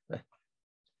that's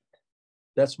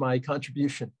my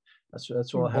contribution.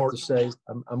 That's all I have to say.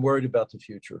 I'm worried about the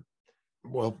future.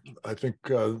 Well, I think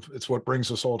it's what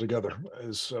brings us all together,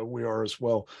 as we are as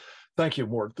well. Thank you,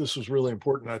 Mort. This was really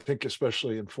important. I think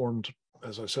especially informed,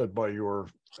 as I said, by your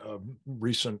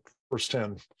recent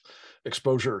firsthand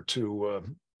exposure to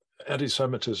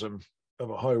anti-Semitism of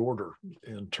a high order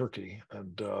in Turkey.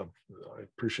 And I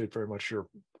appreciate very much your,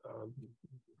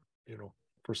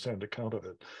 firsthand account of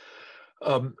it.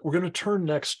 We're going to turn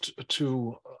next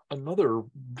to another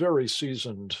very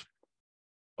seasoned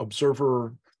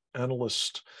observer,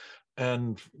 analyst,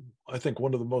 and I think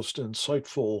one of the most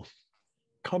insightful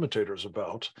commentators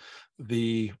about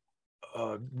the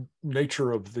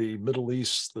nature of the Middle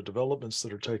East, the developments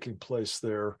that are taking place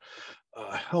there,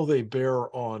 how they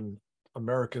bear on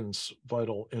Americans'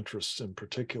 vital interests in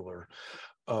particular.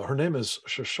 Her name is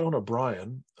Shoshana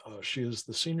Bryan. She is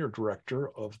the senior director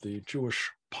of the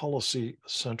Jewish Policy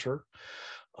Center.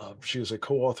 She is a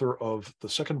co-author of the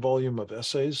second volume of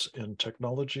essays in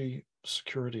technology,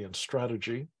 security, and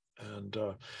strategy. And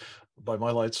by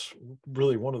my lights,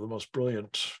 really one of the most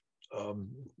brilliant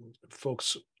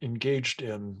folks engaged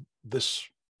in this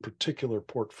particular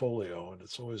portfolio. And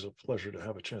it's always a pleasure to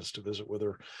have a chance to visit with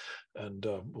her. And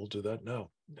we'll do that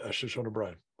now. Shoshana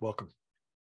Bryan, welcome.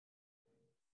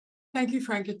 Thank you,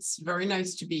 Frank. It's very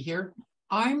nice to be here.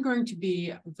 I'm going to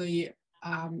be the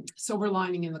silver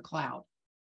lining in the cloud.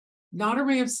 Not a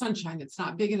ray of sunshine. It's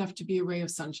not big enough to be a ray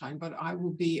of sunshine, but I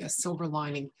will be a silver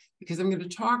lining because I'm going to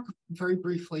talk very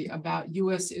briefly about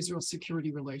U.S.-Israel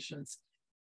security relations,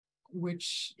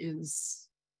 which is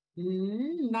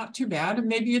not too bad.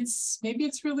 Maybe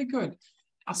it's really good.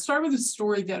 I'll start with a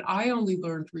story that I only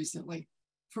learned recently.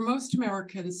 For most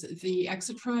Americans, the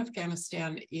exit from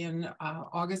Afghanistan in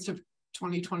August of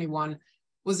 2021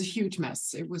 was a huge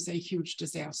mess. It was a huge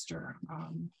disaster.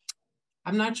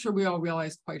 I'm not sure we all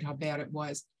realized quite how bad it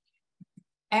was.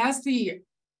 As the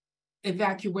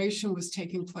evacuation was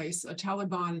taking place, a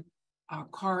Taliban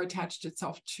car attached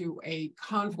itself to a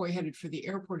convoy headed for the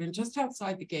airport, and just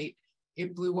outside the gate,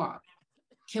 it blew up,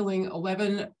 killing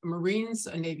 11 Marines,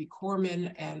 a Navy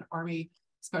corpsman, an Army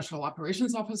Special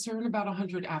Operations officer, and about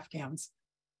 100 Afghans.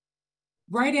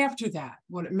 Right after that,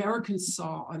 what Americans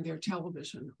saw on their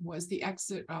television was the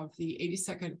exit of the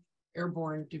 82nd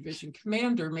Airborne Division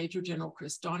Commander, Major General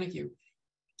Chris Donahue,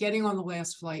 getting on the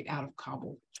last flight out of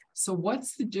Kabul. So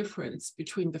what's the difference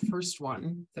between the first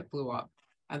one that blew up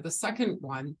and the second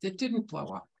one that didn't blow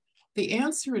up? The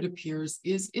answer, it appears,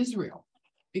 is Israel,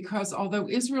 because although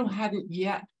Israel hadn't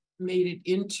yet made it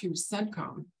into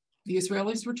CENTCOM, the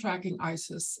Israelis were tracking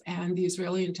ISIS, and the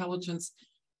Israeli intelligence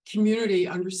community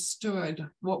understood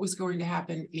what was going to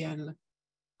happen in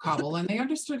Kabul, and they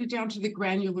understood it down to the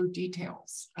granular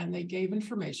details, and they gave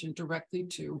information directly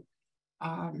to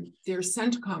their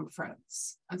CENTCOM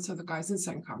friends. And so the guys in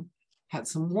CENTCOM had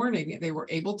some warning. They were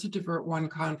able to divert one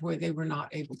convoy, they were not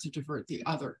able to divert the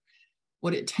other.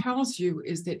 What it tells you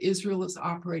is that Israel is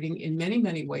operating in many,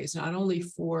 many ways, not only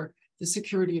for the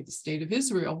security of the state of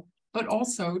Israel, but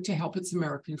also to help its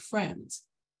American friends.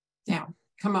 Now,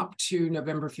 come up to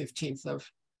November 15th of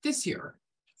this year.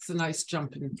 It's a nice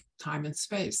jump in time and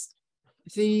space.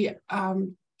 The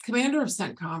commander of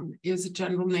CENTCOM is a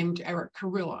general named Eric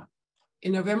Kurilla.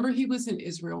 In November, he was in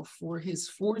Israel for his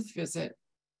 4th visit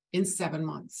in 7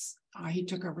 months. He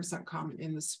took over CENTCOM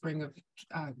in the spring of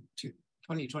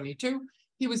 2022.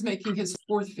 He was making his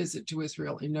 4th visit to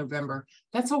Israel in November.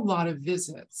 That's a lot of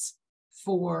visits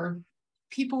for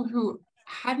people who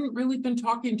hadn't really been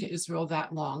talking to Israel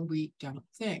that long, we don't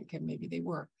think, and maybe they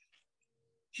were.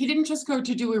 He didn't just go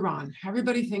to do Iran.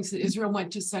 Everybody thinks that Israel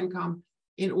went to CENTCOM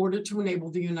in order to enable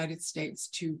the United States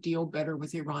to deal better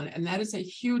with Iran, and that is a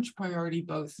huge priority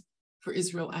both for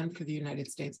Israel and for the United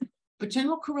States. But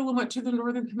General Kurilla went to the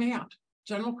Northern Command.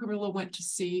 General Kurilla went to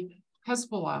see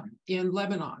Hezbollah in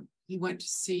Lebanon. He went to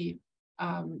see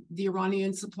the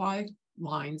Iranian supply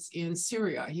lines in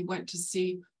Syria. He went to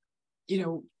see,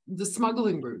 the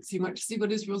smuggling routes. He went to see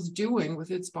what Israel's doing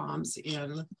with its bombs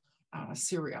in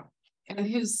Syria. And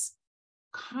his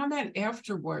comment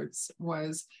afterwards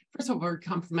was, first of all, very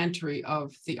complimentary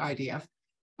of the IDF,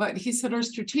 but he said our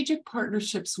strategic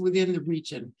partnerships within the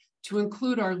region, to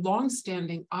include our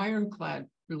longstanding ironclad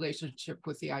relationship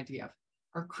with the IDF,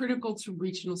 are critical to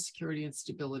regional security and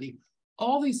stability.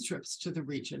 All these trips to the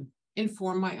region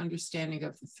inform my understanding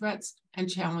of the threats and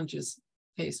challenges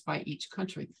faced by each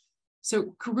country.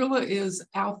 So Kurilla is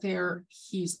out there,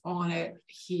 he's on it,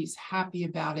 he's happy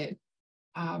about it.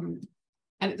 And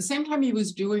at the same time he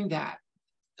was doing that,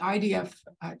 IDF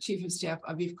Chief of Staff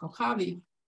Aviv Kochavi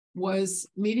was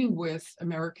meeting with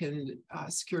American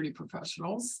security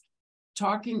professionals,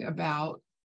 talking about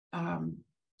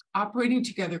operating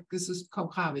together, this is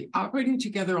Kochavi, operating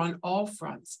together on all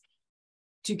fronts,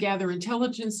 to gather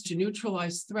intelligence, to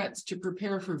neutralize threats, to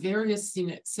prepare for various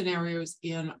scenarios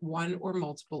in one or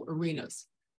multiple arenas.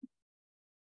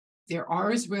 There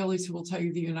are Israelis who will tell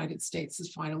you the United States has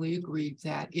finally agreed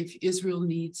that if Israel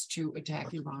needs to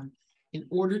attack Iran in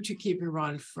order to keep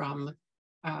Iran from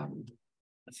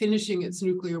finishing its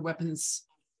nuclear weapons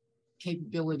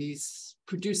capabilities,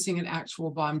 producing an actual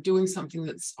bomb, doing something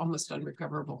that's almost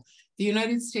unrecoverable, the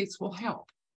United States will help.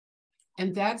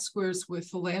 And that squares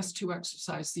with the last 2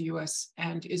 exercises the US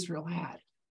and Israel had.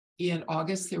 In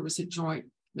August, there was a joint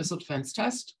missile defense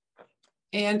test.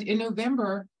 And in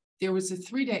November, there was a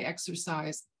 3-day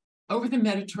exercise over the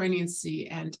Mediterranean Sea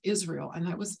and Israel. And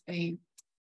that was a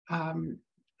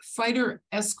fighter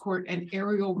escort and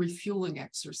aerial refueling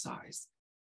exercise.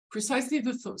 Precisely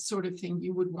the sort of thing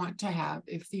you would want to have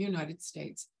if the United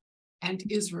States and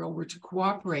Israel were to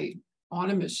cooperate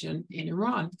on a mission in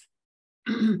Iran.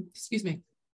 Excuse me.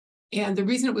 And the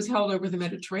reason it was held over the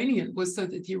Mediterranean was so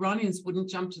that the Iranians wouldn't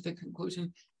jump to the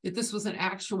conclusion that this was an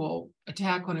actual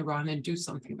attack on Iran and do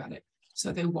something about it.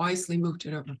 So they wisely moved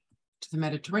it over to the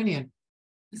Mediterranean.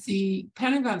 The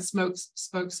Pentagon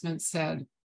spokesman said,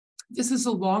 this is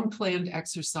a long planned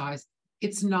exercise.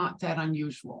 It's not that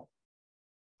unusual.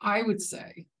 I would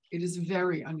say it is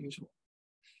very unusual.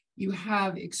 You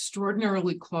have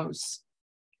extraordinarily close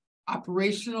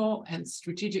operational and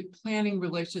strategic planning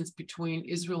relations between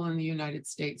Israel and the United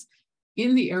States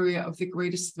in the area of the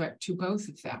greatest threat to both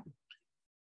of them,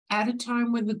 at a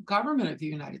time when the government of the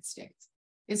United States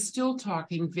is still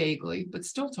talking vaguely, but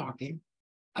still talking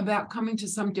about coming to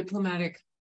some diplomatic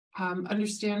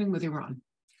understanding with Iran.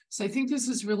 So I think this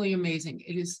is really amazing.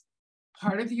 It is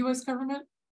part of the US government.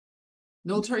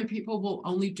 Military people will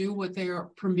only do what they are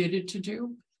permitted to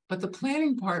do, but the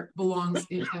planning part belongs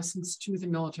in essence to the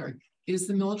military. It is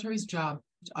the military's job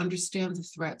to understand the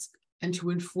threats and to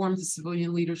inform the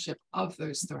civilian leadership of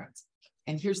those threats.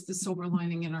 And here's the silver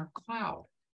lining in our cloud.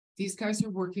 These guys are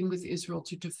working with Israel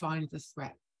to define the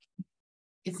threat.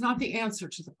 It's not the answer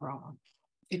to the problem.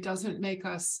 It doesn't make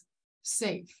us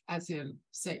safe, as in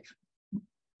safe,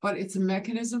 but it's a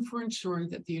mechanism for ensuring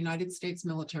that the United States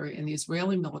military and the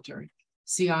Israeli military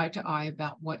see eye to eye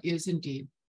about what is indeed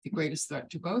the greatest threat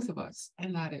to both of us,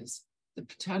 and that is the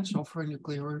potential for a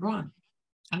nuclear Iran.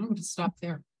 I'm going to stop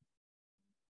there.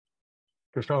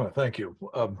 Shoshana, thank you.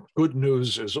 Good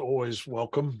news is always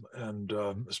welcome, and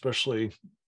especially,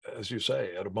 as you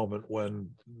say, at a moment when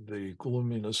the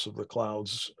gloominess of the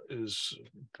clouds is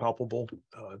palpable,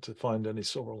 to find any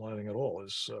silver lining at all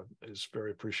is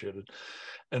very appreciated.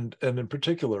 And in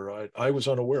particular, I was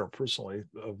unaware personally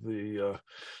of the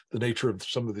nature of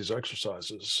some of these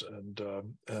exercises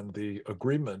and the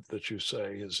agreement that you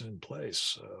say is in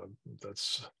place.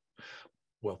 That's,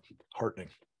 well, heartening,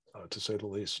 to say the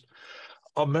least.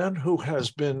 A man who has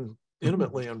been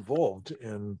intimately involved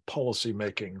in policy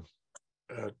making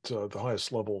at the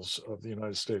highest levels of the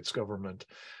United States government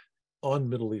on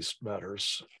Middle East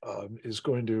matters is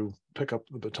going to pick up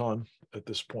the baton at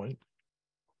this point.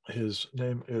 His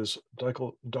name is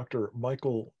Dr.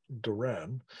 Michael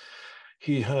Duran.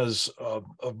 He has a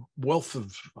wealth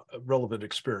of relevant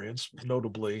experience,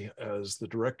 notably as the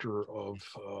director of,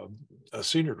 a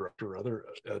senior director rather,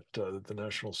 at the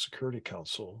National Security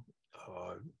Council,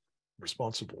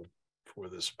 responsible for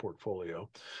this portfolio.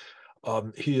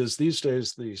 He is these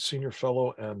days the senior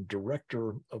fellow and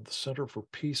director of the Center for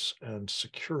Peace and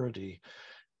Security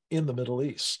in the Middle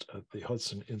East at the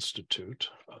Hudson Institute,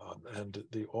 and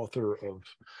the author of,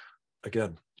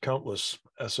 again, countless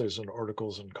essays and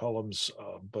articles and columns,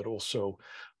 but also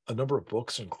a number of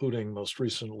books, including most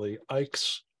recently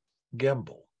Ike's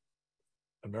Gamble,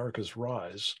 America's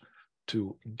Rise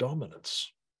to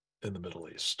Dominance in the Middle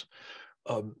East.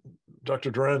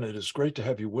 Dr. Duran, it is great to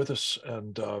have you with us,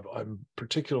 and I'm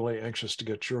particularly anxious to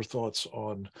get your thoughts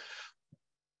on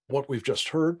what we've just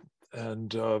heard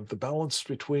and the balance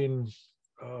between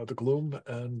the gloom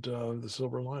and the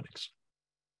silver linings.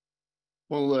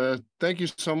 Well, thank you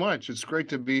so much. It's great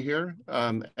to be here.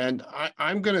 And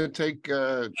I'm going to take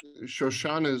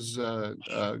Shoshana's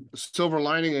silver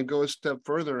lining and go a step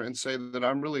further and say that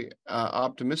I'm really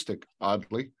optimistic,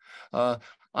 oddly. I've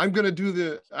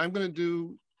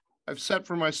set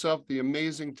for myself the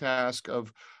amazing task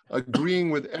of agreeing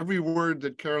with every word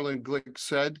that Carolyn Glick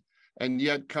said, and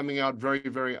yet coming out very,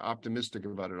 very optimistic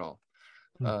about it all.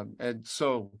 And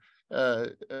so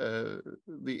the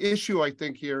issue, I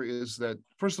think, here is that,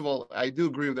 first of all, I do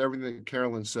agree with everything that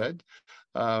Carolyn said.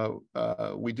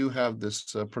 We do have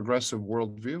this progressive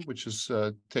worldview, which has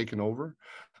taken over.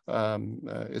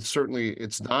 It's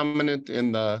dominant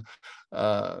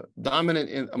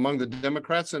among the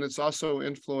Democrats, and it's also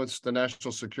influenced the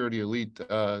national security elite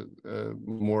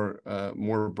more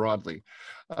broadly.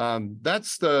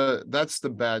 That's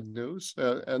the bad news,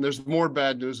 and there's more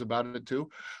bad news about it too.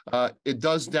 It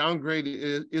does downgrade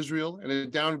Israel, and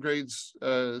it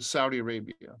downgrades Saudi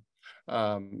Arabia.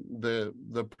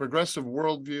 The progressive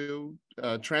worldview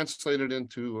translated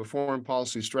into a foreign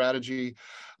policy strategy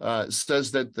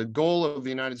says that the goal of the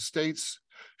United States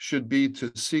should be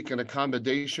to seek an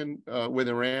accommodation with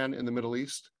Iran in the Middle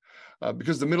East,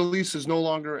 because the Middle East is no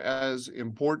longer as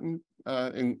important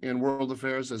in world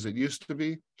affairs as it used to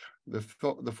be.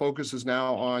 The focus is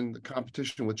now on the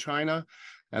competition with China,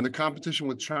 and the competition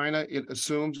with China, it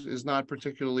assumes, is not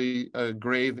particularly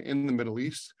grave in the Middle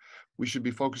East. We should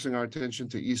be focusing our attention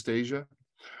to East Asia.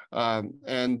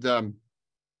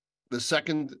 The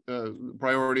second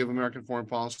priority of American foreign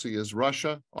policy is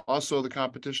Russia. Also, the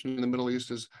competition in the Middle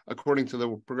East is, according to the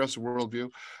progressive worldview,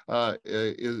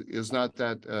 is not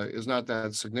that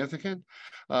significant.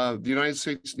 The United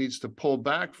States needs to pull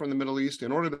back from the Middle East.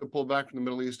 In order to pull back from the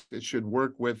Middle East, it should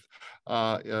work to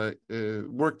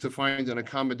find an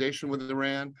accommodation with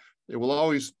Iran. There will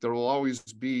always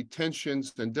be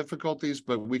tensions and difficulties,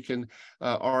 but we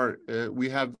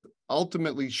have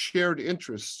ultimately shared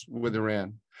interests with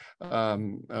Iran.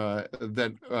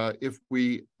 That if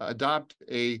we adopt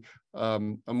a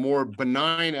more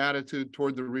benign attitude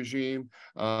toward the regime,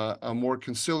 a more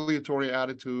conciliatory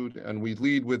attitude, and we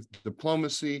lead with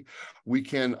diplomacy, we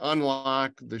can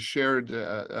unlock the shared,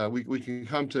 we can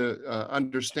come to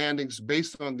understandings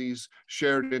based on these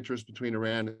shared interests between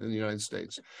Iran and the United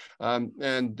States.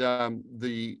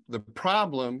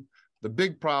 The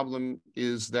big problem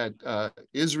is that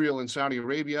Israel and Saudi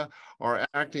Arabia are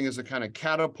acting as a kind of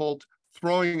catapult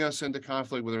throwing us into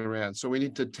conflict with Iran. So we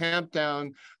need to tamp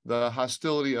down the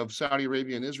hostility of Saudi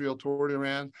Arabia and Israel toward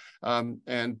Iran,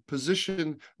 and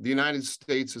position the United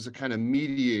States as a kind of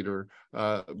mediator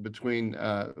between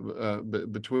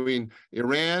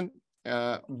Iran,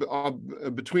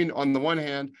 between, on the one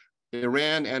hand,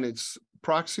 Iran and its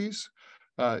proxies,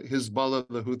 Hezbollah,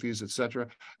 the Houthis, etc.,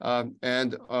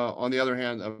 and on the other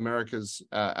hand, America's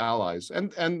allies,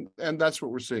 and that's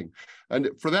what we're seeing. And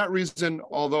for that reason,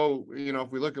 although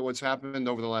if we look at what's happened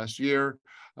over the last year,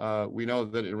 we know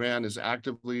that Iran is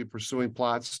actively pursuing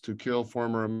plots to kill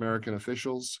former American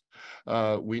officials.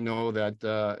 We know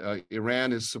that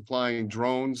Iran is supplying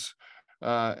drones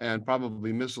and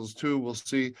probably missiles too. We'll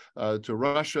see to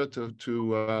Russia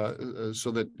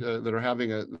so that are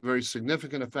having a very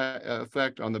significant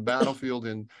effect on the battlefield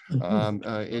in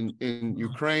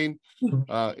Ukraine.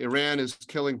 Iran is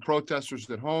killing protesters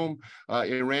at home.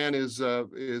 Iran is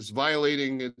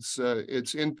violating its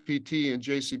NPT and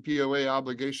JCPOA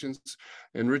obligations,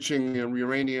 enriching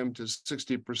uranium to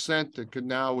 60%. It could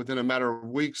now, within a matter of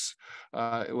weeks,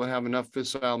 it will have enough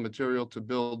fissile material to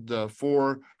build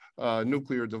 4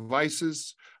 nuclear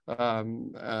devices,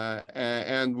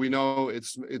 and we know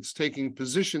it's taking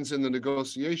positions in the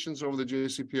negotiations over the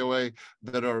JCPOA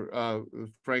that are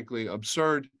frankly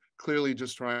absurd, clearly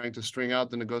just trying to string out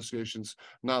the negotiations,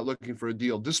 not looking for a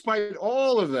deal. Despite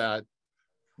all of that,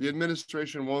 the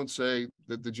administration won't say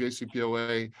that the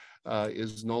JCPOA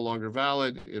is no longer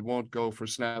valid. It won't go for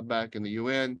snapback in the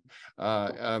UN,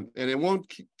 and it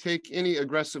won't take any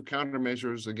aggressive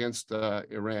countermeasures against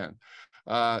Iran.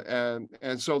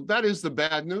 And so that is the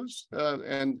bad news,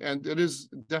 and it is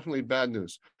definitely bad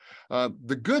news.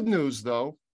 The good news,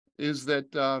 though, is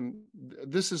that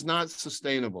this is not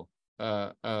sustainable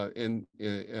in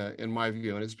my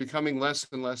view, and it's becoming less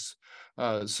and less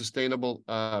sustainable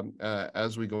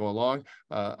as we go along.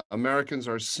 Americans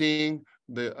are seeing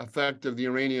the effect of the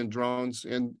Iranian drones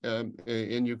in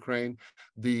Ukraine,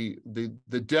 the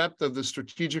depth of the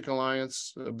strategic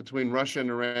alliance between Russia and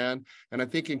Iran, and I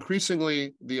think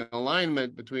increasingly the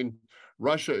alignment between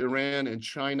Russia, Iran, and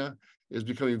China is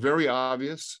becoming very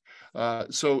obvious.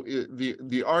 So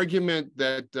the argument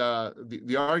that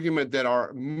the argument that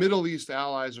our Middle East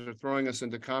allies are throwing us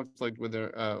into conflict with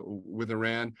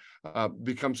Iran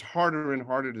becomes harder and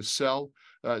harder to sell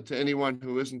to anyone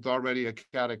who isn't already a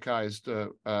catechized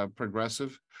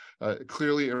progressive.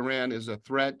 Clearly, Iran is a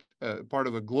threat, part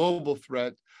of a global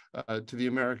threat to the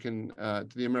American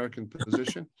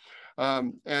position,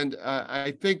 and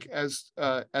I think as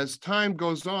time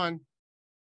goes on,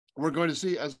 we're going to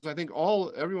see, as I think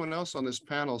everyone else on this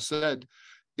panel said,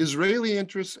 Israeli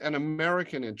interests and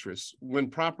American interests, when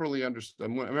properly understood,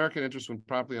 American interests when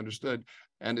properly understood,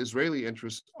 and Israeli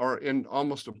interests are in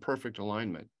almost a perfect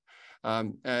alignment.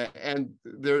 And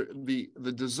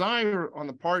the desire on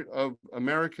the part of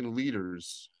American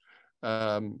leaders,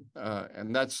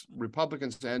 and that's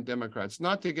Republicans and Democrats,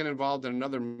 not to get involved in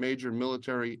another major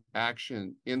military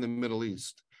action in the Middle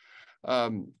East,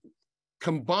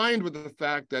 combined with the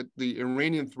fact that the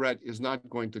Iranian threat is not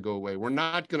going to go away. We're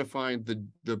not going to find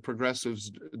the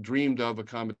progressives dreamed of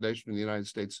accommodation in the United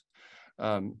States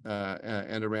and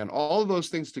Iran. All of those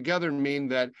things together mean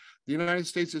that the United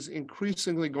States is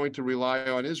increasingly going to rely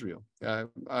on Israel.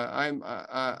 I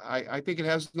think it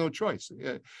has no choice.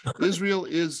 Israel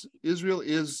is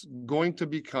going to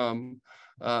become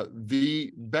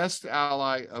the best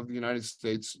ally of the United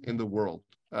States in the world.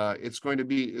 It's going to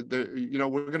be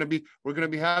we're going to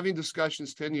be having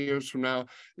discussions 10 years from now.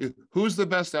 Who's the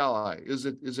best ally? Is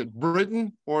it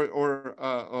Britain or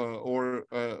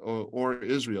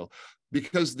Israel?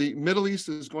 Because the Middle East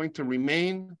is going to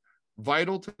remain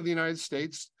vital to the United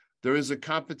States. There is a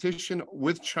competition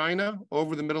with China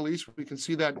over the Middle East. We can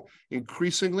see that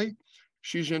increasingly.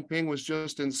 Xi Jinping was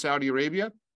just in Saudi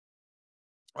Arabia.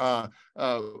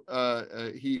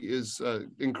 He is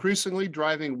increasingly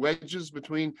driving wedges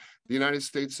between the United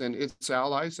States and its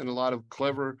allies in a lot of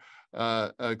clever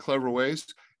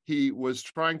ways. He was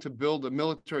trying to build a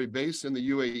military base in the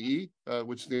UAE,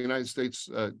 which the United States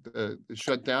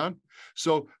shut down.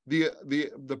 So the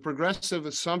progressive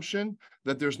assumption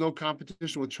that there's no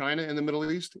competition with China in the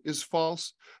Middle East is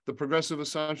false. The progressive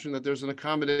assumption that there's an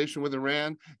accommodation with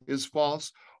Iran is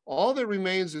false. All that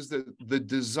remains is the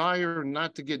desire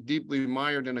not to get deeply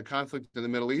mired in a conflict in the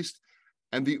Middle East,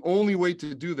 and the only way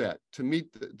to do that, to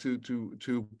meet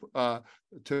the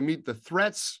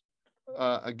threats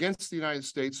against the United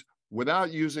States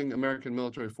without using American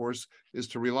military force, is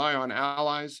to rely on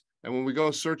allies. And when we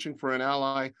go searching for an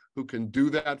ally who can do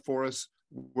that for us,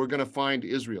 we're going to find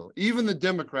Israel. Even the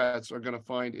Democrats are going to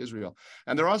find Israel.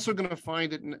 And they're also going to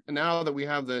find it now that we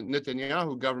have the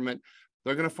Netanyahu government,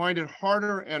 they're going to find it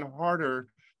harder and harder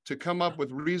to come up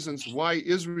with reasons why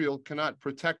Israel cannot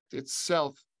protect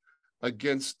itself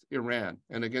against Iran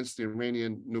and against the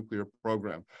Iranian nuclear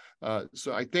program.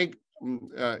 So I think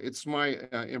it's my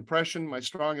impression, my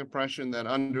strong impression, that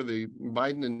under the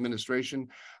Biden administration,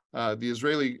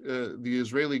 the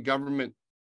Israeli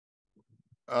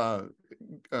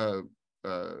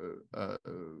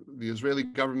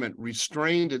government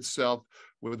restrained itself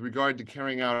with regard to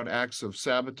carrying out acts of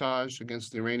sabotage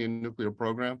against the Iranian nuclear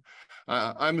program.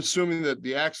 I'm assuming that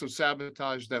the acts of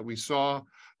sabotage that we saw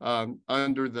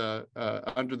under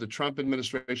the Trump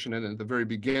administration and at the very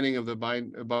beginning of the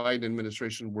Biden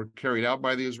administration were carried out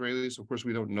by the Israelis. Of course,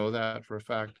 we don't know that for a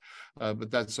fact,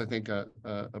 but that's, I think, a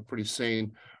pretty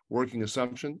sane working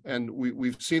assumption. And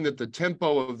we've seen that the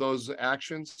tempo of those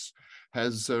actions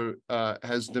has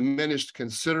diminished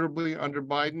considerably under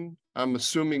Biden. I'm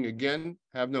assuming, again,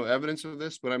 have no evidence of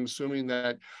this, but I'm assuming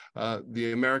that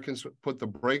the Americans put the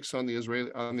brakes on the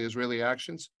Israeli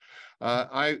actions.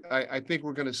 I think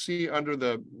we're going to see under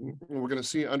the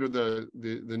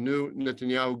new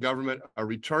Netanyahu government a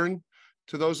return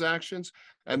to those actions,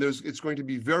 and it's going to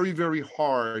be very, very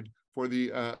hard for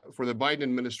the Biden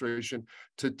administration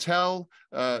to tell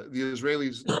the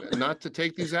Israelis not to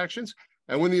take these actions.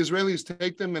 And when the Israelis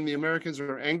take them and the Americans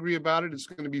are angry about it, it's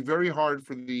going to be very hard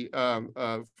for the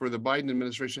Biden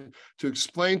administration to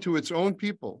explain to its own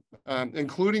people,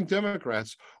 including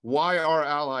Democrats, why our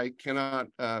ally cannot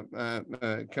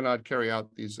carry out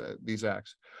these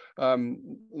acts. Let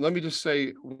me just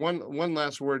say one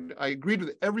last word. I agreed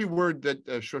with every word that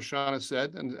Shoshana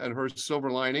said and her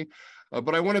silver lining.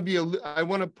 But I want to be a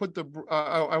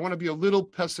little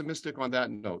pessimistic on that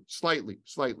note, slightly.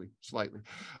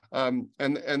 And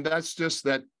that's just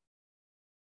that.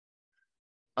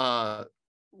 Well,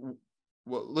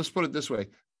 let's put it this way: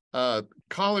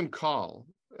 Colin Kahl,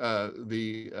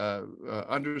 the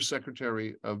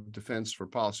Undersecretary of Defense for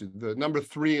Policy, the number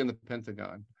 3 in the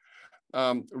Pentagon,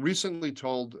 recently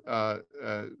told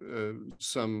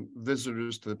some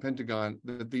visitors to the Pentagon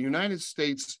that the United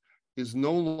States is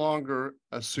no longer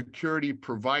a security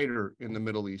provider in the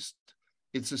Middle East;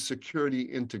 it's a security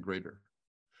integrator.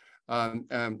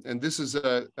 And this is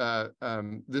a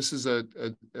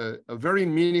very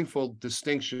meaningful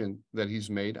distinction that he's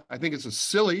made. I think it's a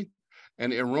silly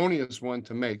and erroneous one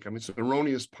to make. I mean, it's an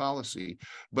erroneous policy,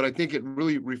 but I think it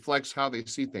really reflects how they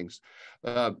see things.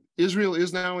 Israel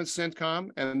is now in CENTCOM,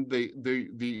 and the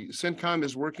CENTCOM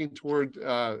is working toward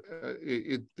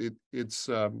its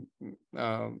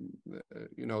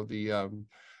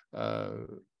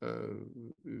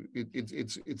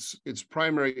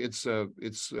primary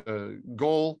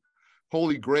goal,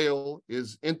 holy grail,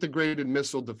 is integrated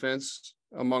missile defense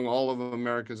among all of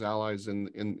America's allies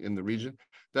in the region.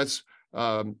 That's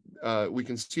we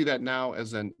can see that now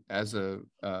as a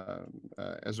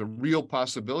real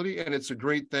possibility, and it's a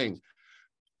great thing.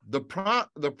 The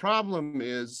problem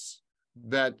is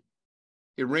that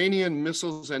Iranian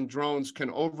missiles and drones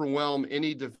can overwhelm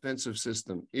any defensive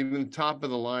system, even top of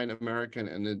the line American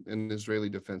and Israeli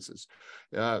defenses.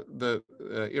 The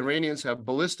Iranians have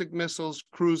ballistic missiles,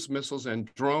 cruise missiles,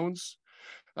 and drones.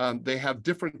 They have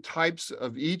different types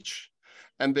of each,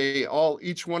 and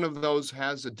each one of those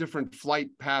has a different flight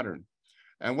pattern.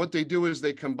 And what they do is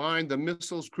they combine the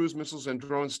missiles, cruise missiles, and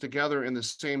drones together in the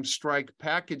same strike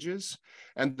packages,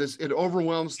 and it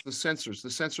overwhelms the sensors. The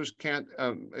sensors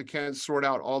can't sort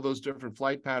out all those different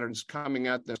flight patterns coming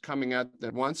at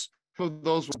them once. So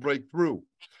those will break through.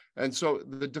 And so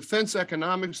the defense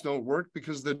economics don't work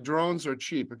because the drones are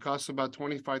cheap. It costs about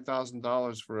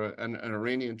 $25,000 for an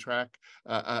Iranian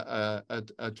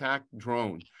attack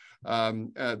drone.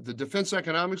 The defense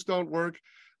economics don't work.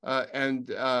 And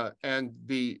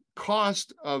the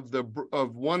cost of the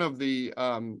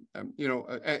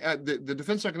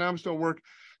defense economics don't work,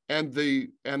 and the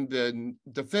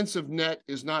defensive net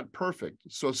is not perfect.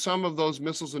 So some of those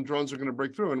missiles and drones are going to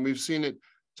break through, and we've seen it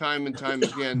time and time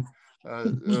again.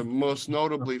 Most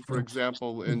notably, for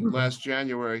example, in last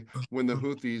January when the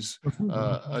Houthis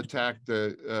attacked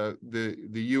the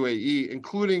UAE,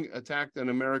 including attacked an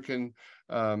American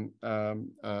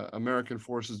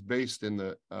forces based in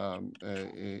the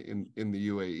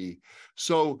UAE.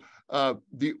 So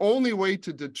the only way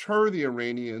to deter the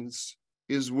Iranians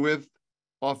is with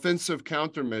offensive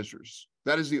countermeasures.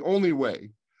 That is the only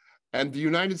way. And the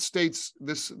United States,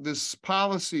 this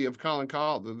policy of Colin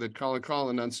Kahl that Colin Kahl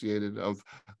enunciated of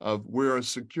we're a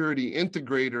security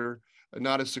integrator,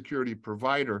 not a security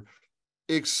provider,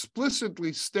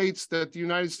 explicitly states that the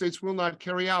United States will not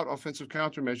carry out offensive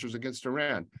countermeasures against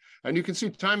Iran. And you can see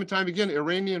time and time again,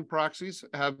 Iranian proxies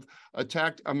have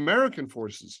attacked American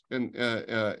forces in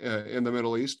the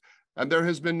Middle East, and there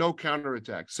has been no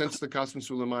counterattack since the Qasem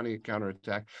Soleimani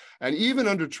counterattack. And even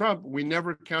under Trump, we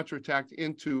never counterattacked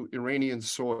into Iranian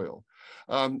soil.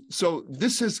 So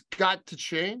this has got to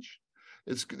change.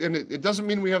 It doesn't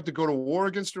mean we have to go to war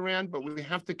against Iran, but we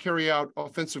have to carry out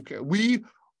offensive. We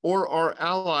or our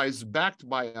allies backed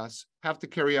by us have to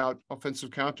carry out offensive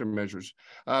countermeasures.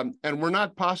 And we're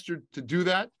not postured to do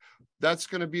that. That's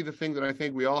going to be the thing that I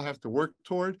think we all have to work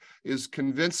toward, is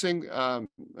convincing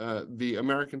the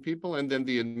American people and then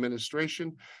the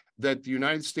administration that the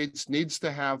United States needs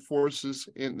to have forces,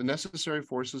 in the necessary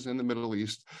forces in the Middle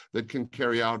East that can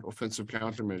carry out offensive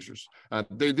countermeasures.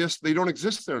 They don't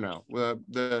exist there now.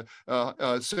 The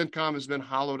CENTCOM has been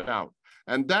hollowed out.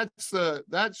 And that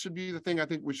should be the thing I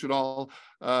think we should all,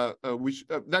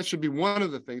 that should be one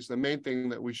of the things, the main thing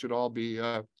that we should all be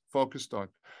focused on.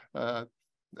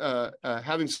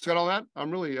 Having said all that,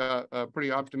 I'm really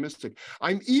pretty optimistic.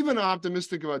 I'm even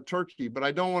optimistic about Turkey, but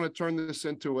I don't want to turn this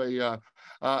into a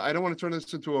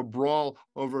brawl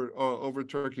over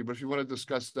Turkey. But if you want to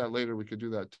discuss that later, we could do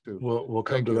that too. We'll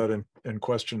come to that in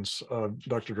questions,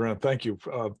 Dr. Durant. Thank you.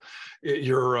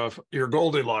 You're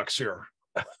Goldilocks here.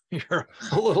 You're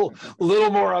a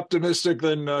little more optimistic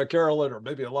than Carolyn, or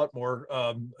maybe a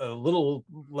little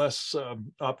less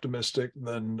optimistic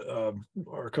than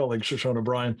our colleague Shoshana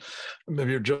Bryan.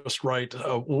 Maybe you're just right.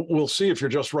 We'll see if you're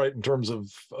just right in terms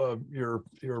of your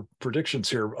predictions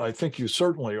here. I think you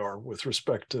certainly are with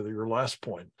respect to your last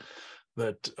point,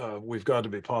 that we've got to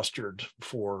be postured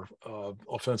for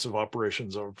offensive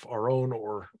operations of our own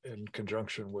or in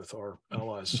conjunction with our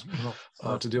allies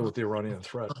to deal with the Iranian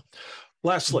threat.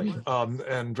 Lastly,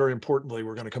 and very importantly,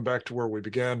 we're going to come back to where we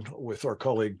began with our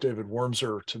colleague David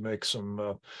Wormser to make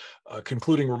some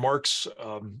concluding remarks,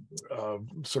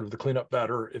 sort of the cleanup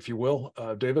batter, if you will.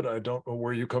 David, I don't know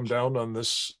where you come down on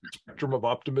this spectrum of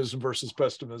optimism versus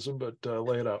pessimism, but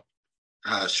lay it out.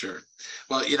 Sure.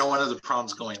 Well, one of the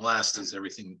problems going last is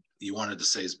everything you wanted to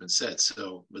say has been said.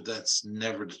 But that's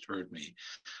never deterred me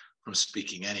from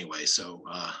speaking anyway. So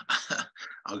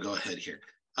I'll go ahead here.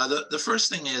 The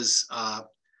first thing is, I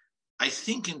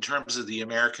think in terms of the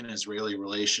American-Israeli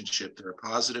relationship, there are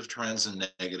positive trends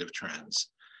and negative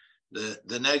trends.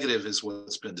 The negative is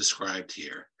what's been described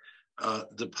here.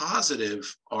 The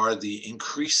positive are the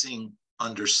increasing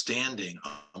understanding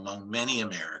among many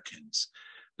Americans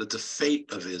that the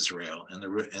fate of Israel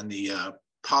and the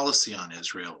policy on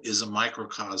Israel is a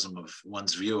microcosm of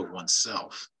one's view of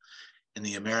oneself in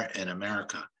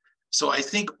America. So I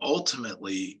think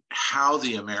ultimately how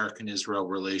the American-Israel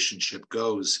relationship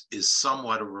goes is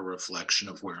somewhat of a reflection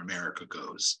of where America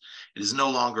goes. It is no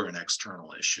longer an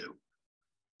external issue.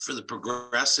 For the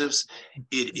progressives,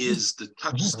 it is the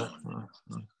touchstone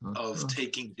of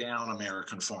taking down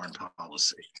American foreign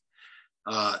policy.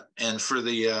 And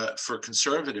for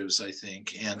conservatives, I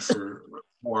think, and for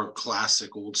more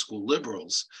classic old school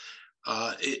liberals,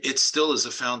 it still is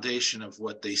a foundation of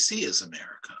what they see as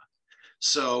America.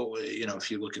 So,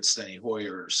 if you look at Steny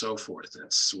Hoyer or so forth,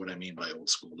 that's what I mean by old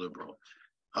school liberal.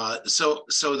 So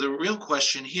the real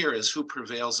question here is who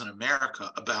prevails in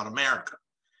America about America,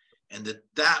 and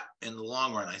that in the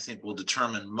long run, I think, will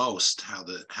determine most how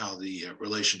the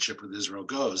relationship with Israel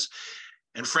goes.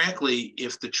 And frankly,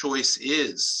 if the choice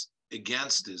is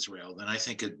against Israel, then I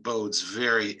think it bodes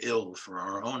very ill for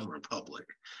our own republic,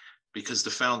 because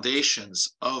the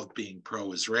foundations of being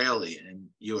pro-Israeli in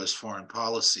U.S. foreign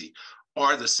policy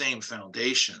are the same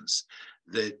foundations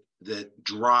that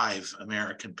drive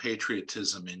American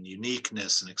patriotism and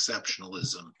uniqueness and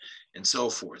exceptionalism and so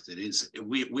forth.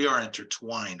 We are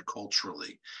intertwined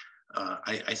culturally.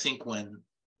 I think when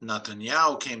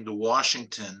Netanyahu came to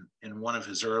Washington in one of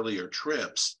his earlier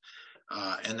trips,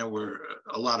 and there were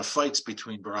a lot of fights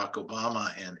between Barack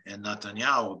Obama and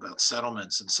Netanyahu about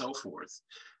settlements and so forth.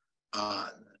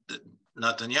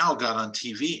 Netanyahu got on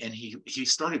TV and he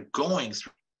started going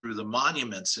through the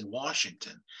monuments in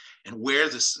Washington and where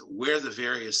the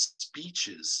various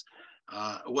speeches,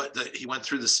 he went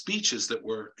through the speeches that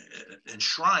were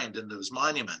enshrined in those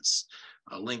monuments,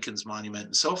 Lincoln's monument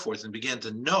and so forth, and began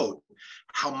to note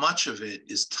how much of it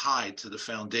is tied to the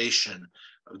foundation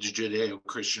of the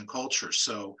Judeo-Christian culture.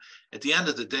 So at the end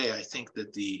of the day, I think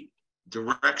that the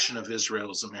direction of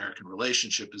Israel's American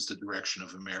relationship is the direction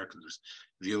of America's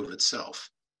view of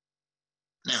itself.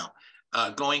 Now,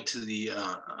 going to the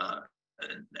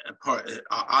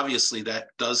obviously that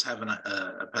does have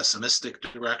a pessimistic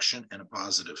direction and a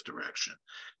positive direction,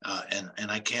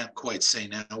 and I can't quite say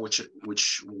now which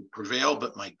will prevail,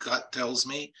 but my gut tells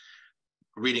me,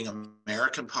 reading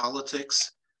American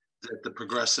politics, that the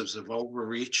progressives have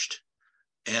overreached,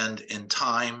 and in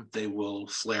time they will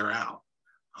flare out.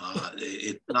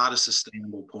 It's not a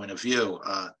sustainable point of view.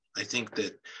 I think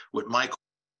that what Michael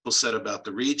said about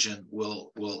the region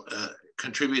will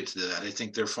contribute to that. I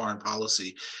think their foreign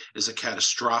policy is a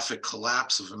catastrophic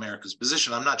collapse of America's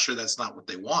position. I'm not sure that's not what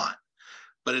they want,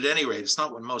 but at any rate, it's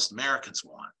not what most Americans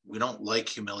want. We don't like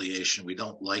humiliation. We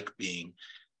don't like being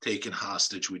taken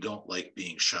hostage. We don't like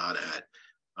being shot at,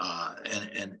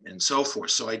 and so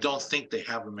forth. So I don't think they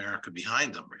have America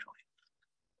behind them,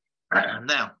 really.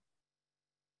 Now,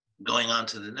 going on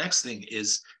to the next thing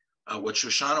is what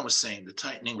Shoshana was saying, the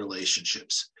tightening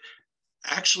relationships.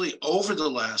 Actually, over the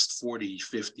last 40,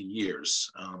 50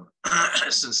 years,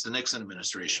 since the Nixon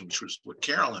administration, which was what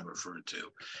Carolyn referred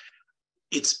to,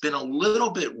 it's been a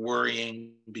little bit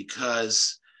worrying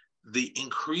because the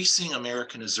increasing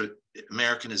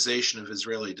Americanization of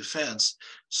Israeli defense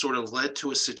sort of led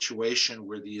to a situation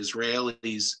where the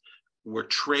Israelis were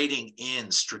trading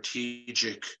in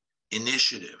strategic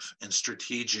initiative and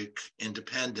strategic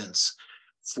independence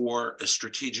for a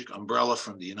strategic umbrella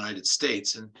from the United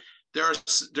States. And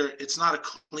it's not a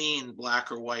clean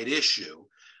black or white issue,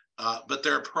 but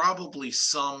there are probably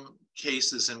some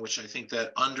cases in which I think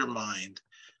that undermined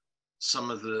some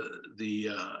of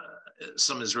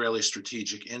some Israeli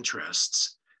strategic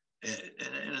interests,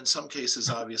 and in some cases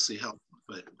obviously helped,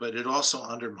 but it also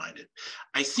undermined it.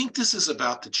 I think this is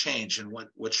about to change, and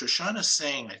what Shoshana is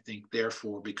saying, I think,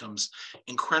 therefore, becomes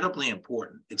incredibly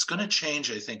important. It's going to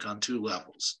change, I think, on two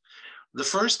levels. The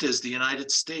first is the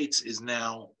United States is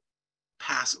now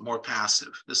more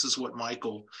passive. This is what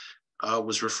Michael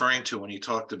was referring to when he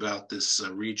talked about this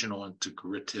regional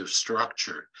integrative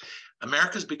structure.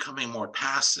 America's becoming more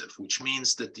passive, which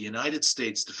means that the United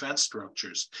States defense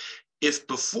structures, if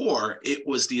before it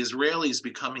was the Israelis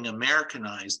becoming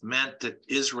Americanized, meant that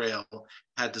Israel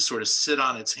had to sort of sit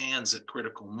on its hands at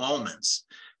critical moments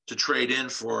to trade in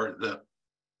for the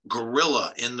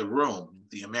gorilla in the room,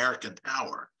 the American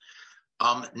power.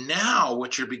 Now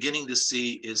what you're beginning to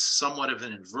see is somewhat of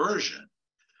an inversion,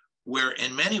 where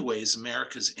in many ways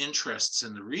America's interests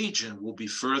in the region will be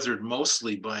furthered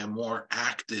mostly by a more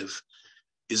active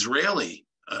Israeli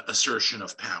assertion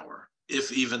of power,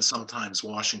 if even sometimes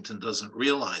Washington doesn't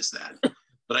realize that.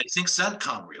 But I think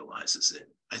CENTCOM realizes it.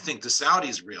 I think the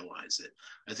Saudis realize it.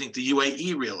 I think the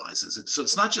UAE realizes it. So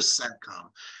it's not just CENTCOM.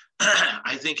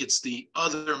 I think it's the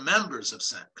other members of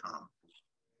CENTCOM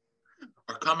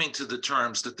are coming to the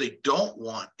terms that they don't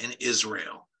want an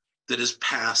Israel that is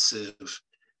passive,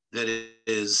 that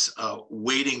is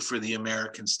waiting for the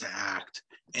Americans to act,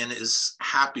 and is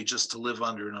happy just to live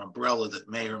under an umbrella that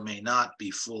may or may not be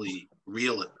fully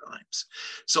real at times.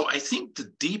 So I think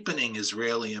the deepening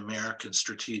Israeli-American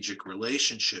strategic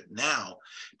relationship now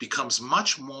becomes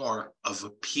much more of a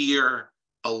peer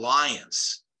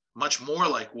alliance, much more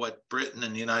like what Britain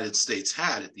and the United States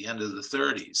had at the end of the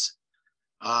 30s.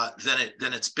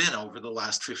 Than it's been over the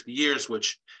last 50 years,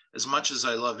 which, as much as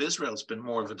I love Israel, it's been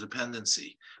more of a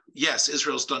dependency. Yes,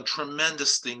 Israel's done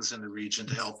tremendous things in the region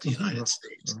to help the United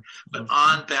States, but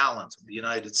on balance, the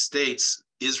United States,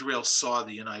 Israel saw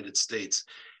the United States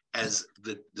as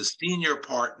the senior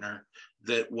partner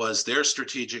that was their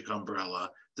strategic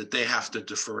umbrella that they have to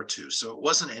defer to. So it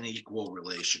wasn't an equal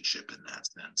relationship in that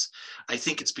sense. I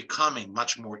think it's becoming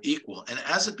much more equal, and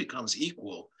as it becomes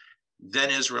equal,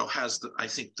 then Israel has, I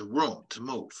think, the room to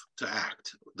move, to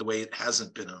act the way it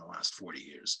hasn't been in the last 40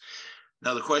 years.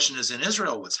 Now, the question is, in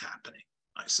Israel, what's happening?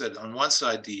 I said, on one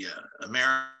side, the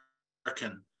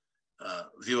American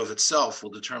view of itself will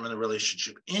determine the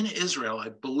relationship. In Israel, I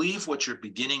believe what you're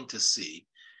beginning to see,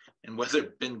 and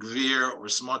whether Ben Gvir or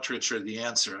Smotrich are the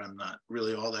answer, I'm not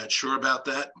really all that sure about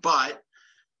that, but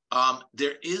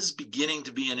there is beginning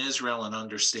to be in Israel an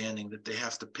understanding that they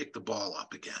have to pick the ball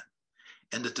up again,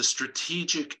 and that the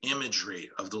strategic imagery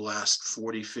of the last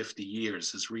 40, 50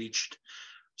 years has reached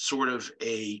sort of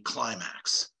a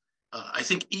climax. I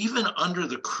think even under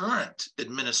the current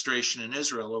administration in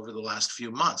Israel over the last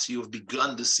few months, you have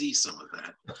begun to see some of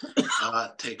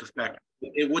that take effect.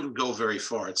 It wouldn't go very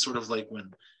far. It's sort of like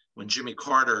when Jimmy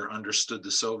Carter understood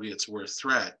the Soviets were a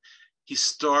threat. He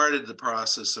started the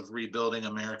process of rebuilding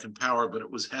American power, but it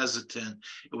was hesitant,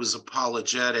 it was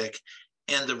apologetic,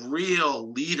 and the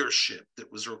real leadership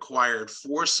that was required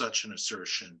for such an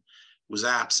assertion was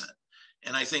absent.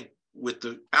 And I think with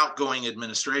the outgoing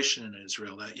administration in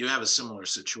Israel, that you have a similar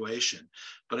situation.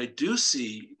 But I do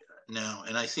see now.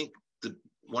 And I think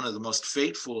one of the most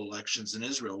fateful elections in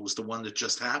Israel was the one that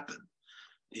just happened,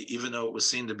 even though it was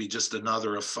seen to be just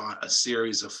another of a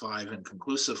series of 5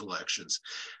 inconclusive elections.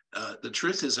 The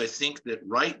truth is, I think that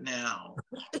right now,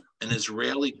 an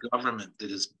Israeli government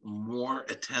that is more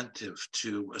attentive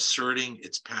to asserting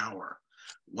its power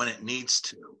when it needs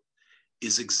to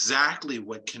is exactly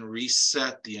what can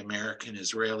reset the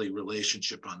American-Israeli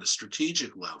relationship on the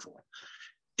strategic level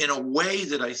in a way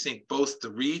that I think both the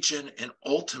region and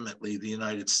ultimately the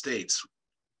United States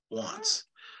wants.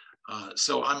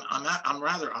 So I'm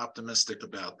rather optimistic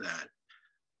about that.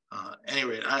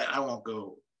 Anyway, I won't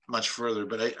go much further,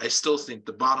 but I still think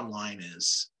the bottom line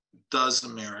is, does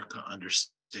America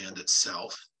understand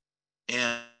itself?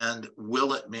 And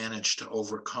will it manage to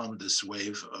overcome this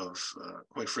wave of,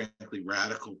 quite frankly,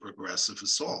 radical progressive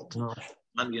assault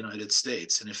on the United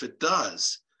States? And if it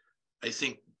does, I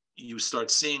think you start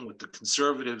seeing with the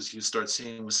conservatives, you start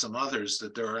seeing with some others,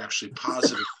 that there are actually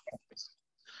positive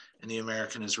in the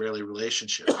American-Israeli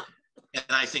relationship. And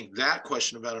I think that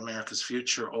question about America's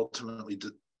future ultimately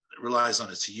relies on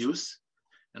its youth.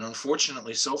 And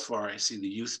unfortunately, so far, I see the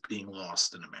youth being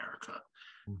lost in America.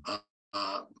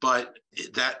 But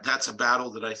that's a battle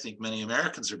that I think many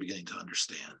Americans are beginning to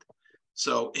understand.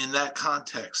 So in that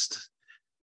context,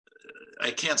 I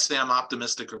can't say I'm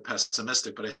optimistic or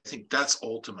pessimistic, but I think that's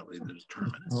ultimately the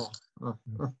determinant.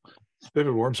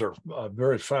 David Wormser, a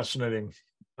very fascinating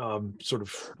sort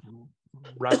of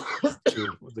wrap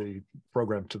to the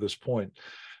program to this point.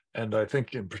 And I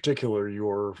think in particular,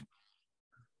 your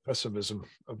pessimism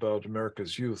about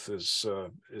America's youth is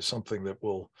something that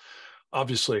will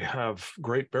obviously have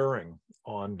great bearing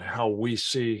on how we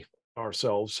see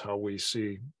ourselves, how we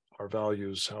see our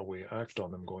values, how we act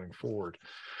on them going forward.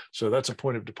 So that's a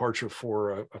point of departure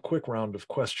for a quick round of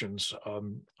questions.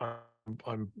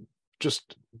 I'm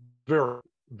just very,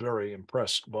 very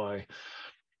impressed by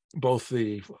both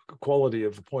the quality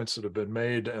of the points that have been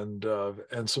made and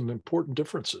some important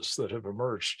differences that have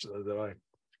emerged that I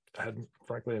hadn't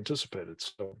frankly anticipated.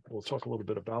 So we'll talk a little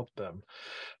bit about them.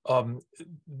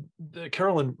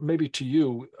 Carolyn, maybe to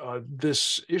you,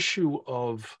 this issue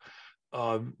of,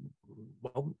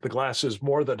 well, the glass is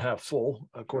more than half full,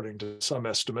 according to some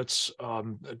estimates,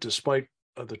 despite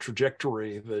the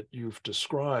trajectory that you've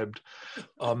described,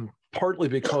 partly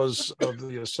because of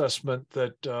the assessment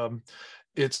that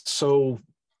it's so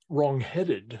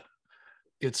wrong-headed,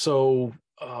 it's so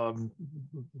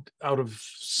out of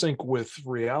sync with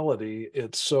reality,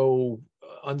 it's so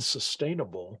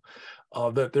unsustainable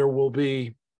that there will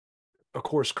be a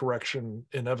course correction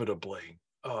inevitably,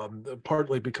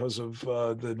 partly because of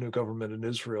the new government in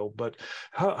Israel. But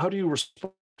how do you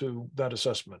respond to that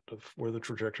assessment of where the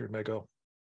trajectory may go?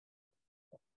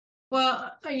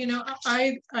 Well,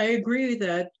 I agree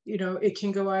that, it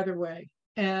can go either way.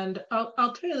 And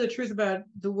I'll tell you the truth about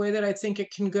the way that I think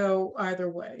it can go either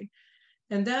way.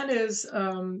 And that is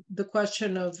the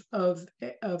question of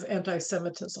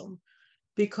anti-Semitism,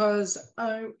 because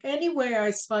any way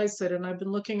I slice it, and I've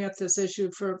been looking at this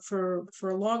issue for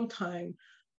a long time,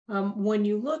 when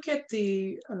you look at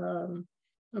the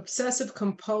obsessive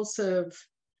compulsive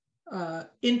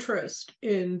interest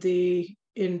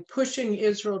in pushing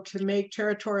Israel to make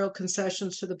territorial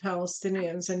concessions to the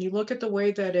Palestinians, and you look at the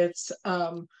way that it's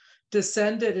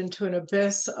descended into an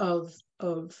abyss of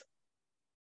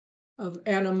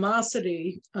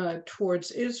animosity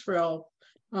towards Israel,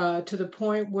 to the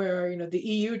point where the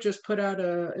EU just put out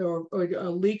a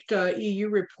leaked EU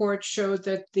report showed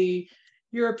that the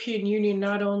European Union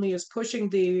not only is pushing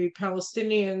the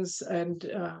Palestinians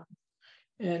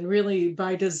and really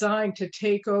by design to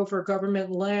take over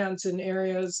government lands in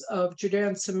areas of Judea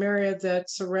and Samaria that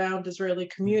surround Israeli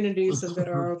communities and that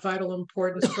are of vital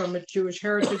importance from a Jewish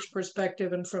heritage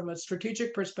perspective and from a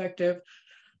strategic perspective,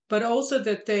 but also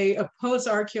that they oppose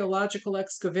archaeological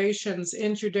excavations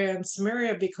in Judea and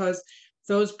Samaria because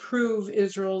those prove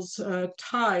Israel's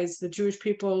ties, the Jewish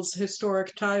people's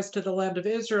historic ties to the land of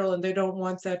Israel, and they don't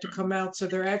want that to come out. So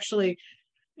they're actually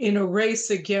in a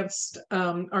race against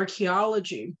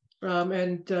archaeology,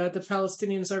 and the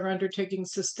Palestinians are undertaking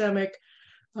systemic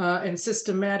and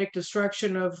systematic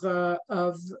destruction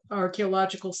of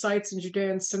archaeological sites in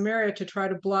Judea and Samaria to try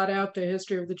to blot out the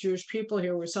history of the Jewish people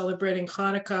here. We're celebrating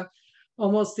Hanukkah.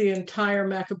 Almost the entire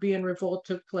Maccabean revolt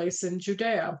took place in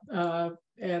Judea.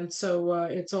 And so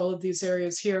it's all of these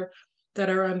areas here that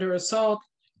are under assault,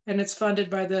 and it's funded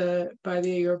by the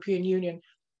European Union.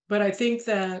 But I think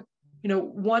that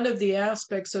one of the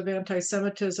aspects of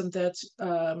anti-Semitism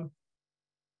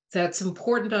that's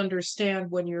important to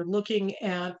understand when you're looking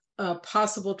at a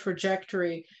possible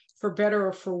trajectory for better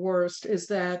or for worse, is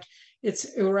that it's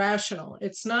irrational.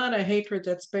 It's not a hatred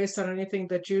that's based on anything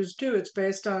that Jews do. It's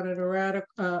based on an erratic,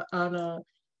 on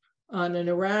an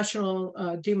irrational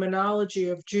demonology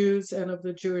of Jews and of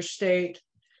the Jewish state,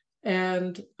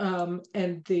 and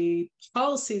the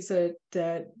policies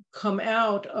that come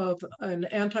out of an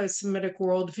anti-Semitic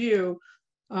worldview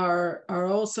are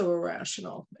also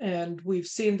irrational, and we've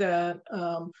seen that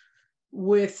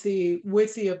with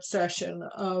the obsession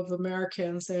of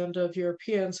Americans and of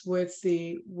Europeans with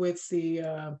the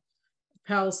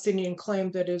Palestinian claim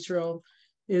that Israel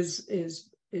is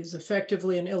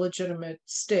effectively an illegitimate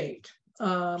state,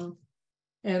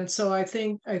 and so I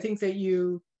think that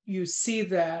you see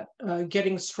that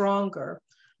getting stronger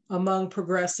among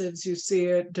progressives. You see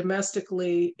it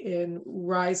domestically in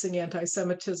rising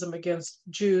anti-Semitism against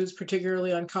Jews,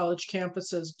 particularly on college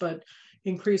campuses, but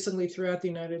increasingly throughout the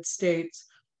United States.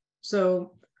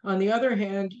 So on the other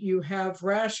hand, you have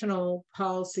rational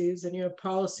policies, and you have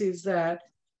policies that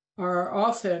are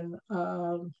often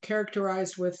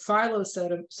characterized with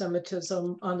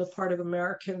philo-Semitism on the part of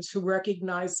Americans who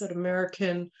recognize that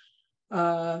American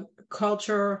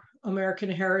culture, American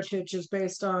heritage is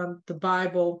based on the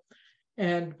Bible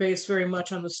and based very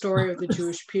much on the story of the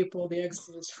Jewish people, the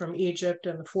exodus from Egypt,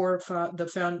 and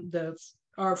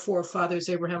our forefathers,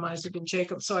 Abraham, Isaac, and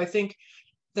Jacob. So I think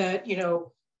that,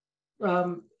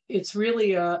 it's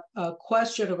really a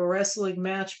question of a wrestling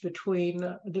match between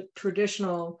the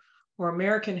traditional or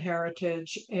American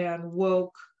heritage and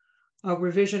woke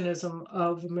revisionism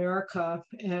of America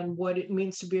and what it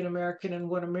means to be an American and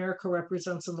what America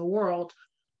represents in the world.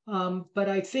 But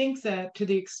I think that to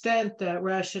the extent that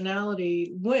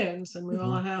rationality wins, and we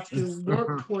all have to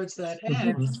work towards that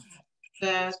end,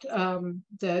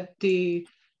 that the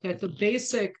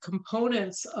basic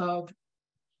components of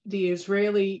the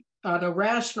Israeli on a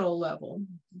rational level,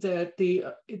 that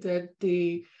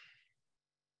the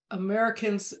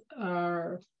Americans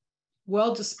are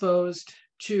well disposed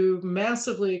to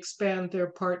massively expand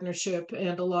their partnership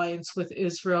and alliance with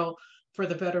Israel for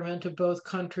the betterment of both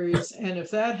countries. And if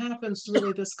that happens,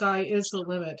 really the sky is the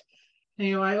limit.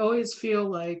 And, I always feel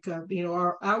like,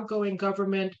 our outgoing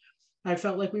government, I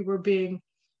felt like we were being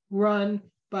run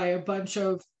by a bunch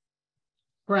of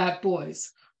frat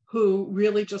boys who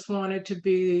really just wanted to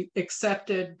be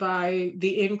accepted by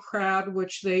the in crowd,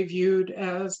 which they viewed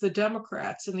as the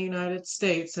Democrats in the United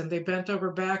States. And they bent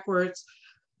over backwards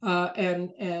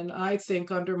and I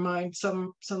think undermined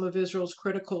some of Israel's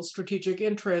critical strategic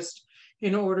interest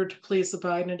in order to please the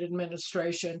Biden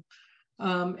administration.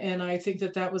 And I think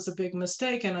that was a big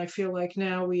mistake. And I feel like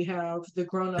now we have the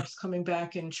grown-ups coming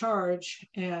back in charge,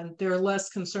 and they're less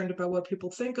concerned about what people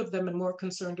think of them and more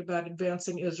concerned about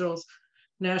advancing Israel's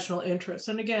national interests.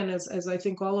 And again, as I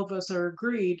think all of us are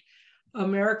agreed,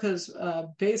 America's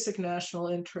basic national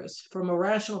interests from a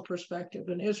rational perspective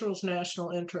and Israel's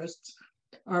national interests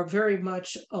are very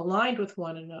much aligned with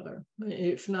one another,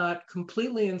 if not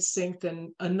completely in sync,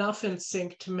 then enough in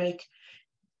sync to make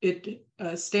it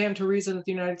stand to reason that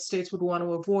the United States would want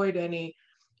to avoid any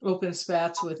open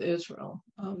spats with Israel.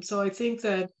 So I think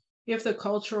that if the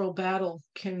cultural battle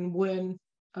can win,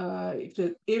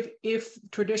 if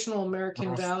traditional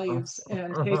American values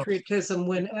and patriotism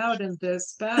win out in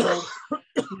this battle,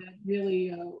 then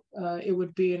really it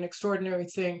would be an extraordinary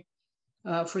thing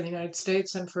for the United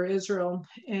States and for Israel.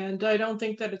 And I don't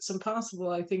think that it's impossible.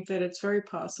 I think that it's very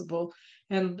possible.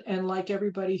 And like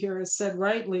everybody here has said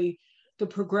rightly, the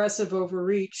progressive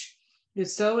overreach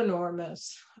is so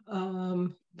enormous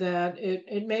that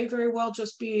it may very well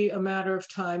just be a matter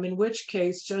of time, in which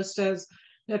case, just as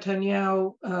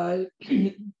Netanyahu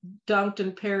dunked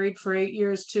and parried for 8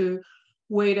 years to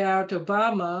wait out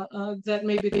Obama, that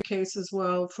may be the case as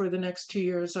well for the next 2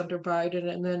 years under Biden.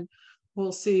 And then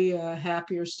we'll see a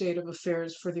happier state of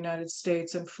affairs for the United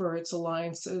States and for its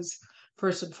alliances,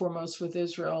 first and foremost with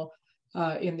Israel,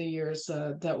 in the years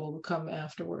that will come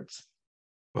afterwards.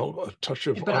 Well, a touch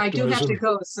of but optimism. I do have to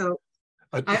go, so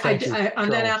on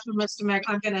that optimistic,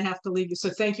 I'm going to have to leave you. So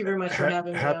thank you very much for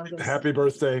having me on this. Happy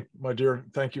birthday, my dear.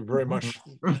 Thank you very much.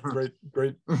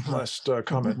 Great last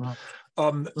comment.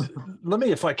 Let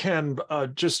me, if I can,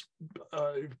 just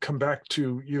come back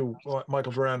to you,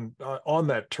 Michael Duran, on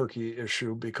that Turkey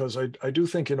issue, because I do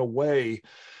think in a way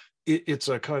it's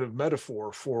a kind of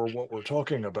metaphor for what we're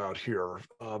talking about here.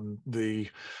 The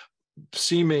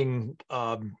seeming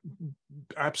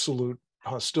absolute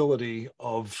hostility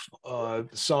of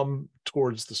some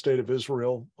towards the state of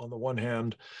Israel on the one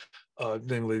hand,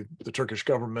 namely the Turkish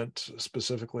government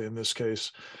specifically in this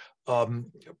case,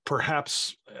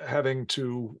 perhaps having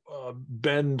to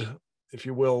bend, if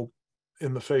you will,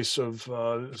 in the face of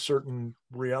certain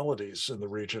realities in the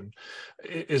region.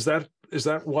 Is that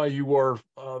why you are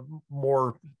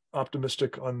more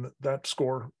optimistic on that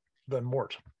score than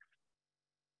Mort?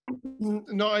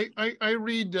 No, I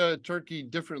read Turkey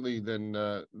differently than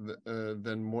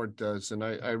Mort does, and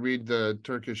I read the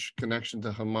Turkish connection to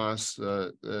Hamas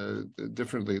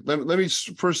differently. Let me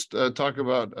first talk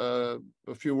about a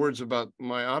few words about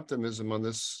my optimism on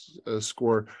this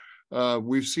score.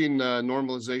 We've seen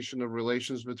normalization of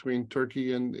relations between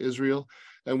Turkey and Israel,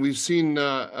 and we've seen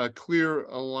a clear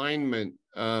alignment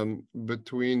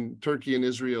between Turkey and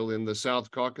Israel in the South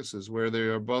Caucasus, where they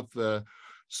are both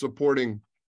supporting.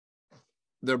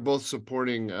 They're both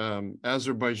supporting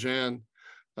Azerbaijan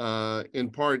in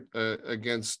part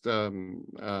against Iran.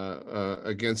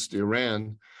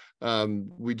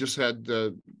 We just had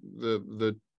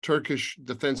the Turkish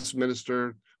defense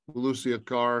minister Hulusi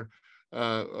Akar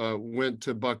went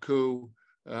to Baku,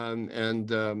 and then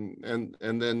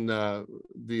the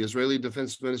Israeli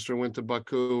defense minister went to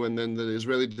Baku, and then the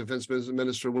Israeli defense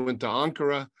minister went to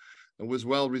Ankara. Was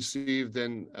well received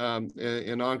in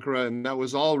Ankara, and that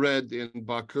was all read in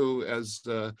Baku as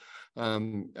a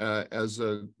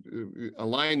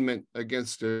alignment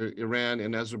against Iran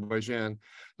and Azerbaijan.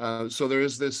 So there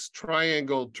is this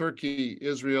triangle: Turkey,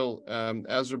 Israel,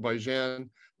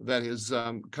 Azerbaijan, that has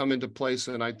come into place,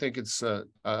 and I think it's I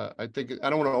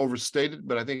don't want to overstate it,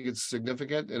 but I think it's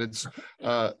significant, and it's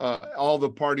all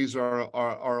the parties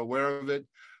are aware of it.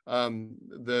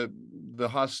 The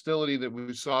hostility that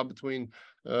we saw between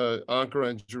Ankara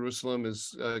and Jerusalem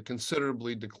is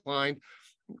considerably declined.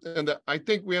 And I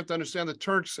think we have to understand the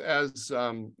Turks as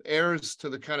heirs to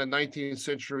the kind of 19th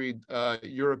century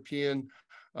European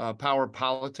power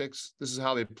politics. This is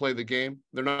how they play the game.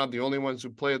 They're not the only ones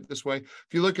who play it this way.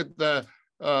 If you look at the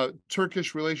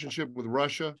Turkish relationship with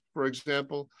Russia, for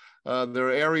example, there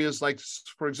are areas like,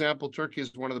 for example, Turkey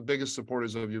is one of the biggest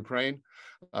supporters of Ukraine.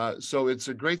 So it's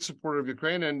a great supporter of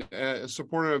Ukraine, and a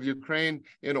supporter of Ukraine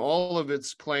in all of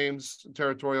its claims,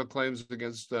 territorial claims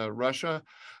against Russia,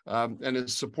 and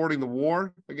is supporting the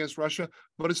war against Russia,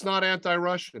 but it's not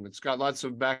anti-Russian. It's got lots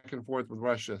of back and forth with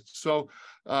Russia. So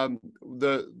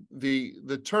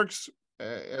the Turks,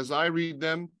 as I read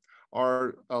them,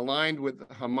 are aligned with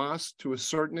Hamas to a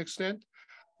certain extent.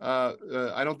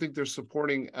 I don't think they're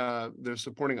supporting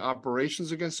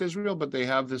operations against Israel, but they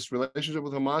have this relationship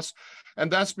with Hamas,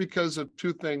 and that's because of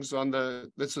two things.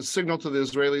 That's a signal to the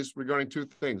Israelis regarding two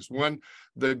things. One,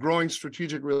 the growing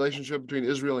strategic relationship between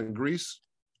Israel and Greece.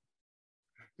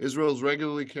 Israel is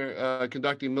regularly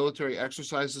conducting military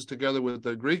exercises together with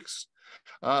the Greeks.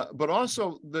 But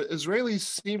also, the Israelis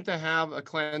seem to have a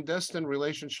clandestine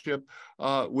relationship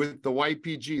with the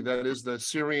YPG, that is the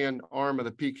Syrian arm of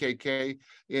the PKK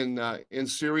in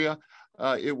Syria.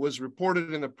 It was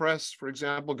reported in the press, for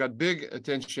example, got big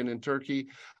attention in Turkey,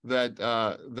 that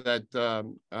Eyal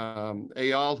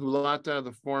Hulata,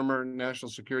 the former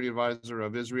national security advisor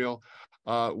of Israel,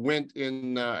 went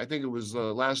in, I think it was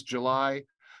last July,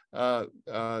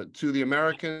 to the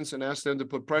Americans and asked them to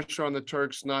put pressure on the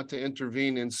Turks not to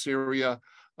intervene in Syria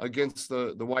against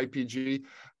the YPG.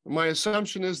 My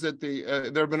assumption is that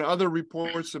there have been other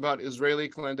reports about Israeli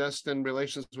clandestine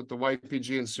relations with the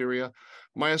YPG in Syria.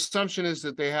 My assumption is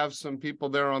that they have some people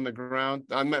there on the ground.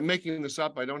 I'm making this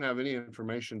up. I don't have any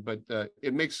information, but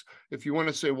it makes, if you want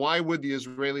to say, why would the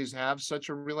Israelis have such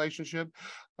a relationship?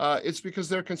 It's because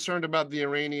they're concerned about the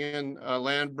Iranian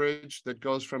land bridge that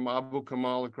goes from Abu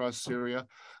Kamal across Syria.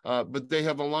 But they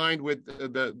have aligned with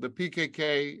the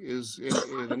PKK is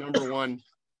the number one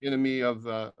enemy of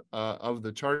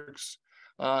the Turks,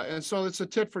 and so it's a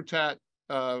tit for tat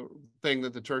thing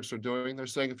that the Turks are doing. They're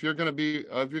saying, if you're going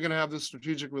to have this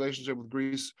strategic relationship with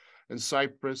Greece and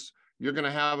Cyprus, you're going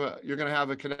to have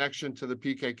a connection to the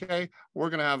PKK.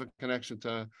 We're going to have a connection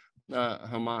to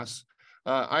Hamas.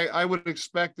 I would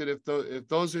expect that if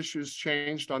those issues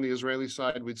changed on the Israeli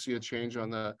side, we'd see a change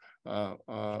on the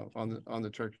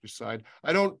Turkish side.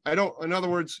 I don't. In other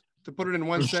words, to put it in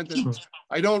one sentence,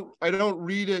 I don't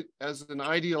read it as an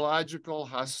ideological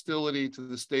hostility to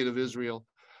the state of Israel,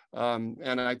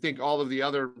 and I think all of the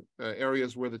other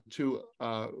areas where the two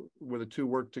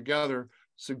work together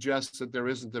suggests that there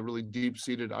isn't a really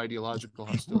deep-seated ideological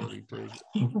hostility to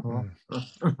Israel.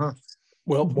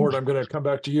 Well, Mort, I'm going to come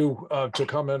back to you to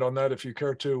comment on that if you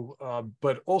care to,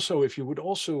 but also if you would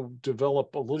also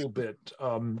develop a little bit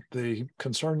the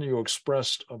concern you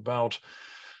expressed about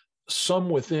some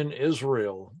within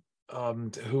Israel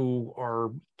who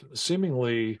are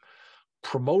seemingly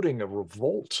promoting a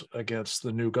revolt against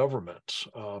the new government,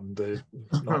 the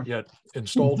not yet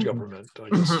installed government, I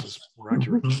guess is more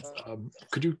accurate.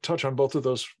 Could you touch on both of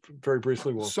those very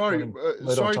briefly? Sorry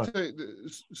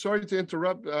to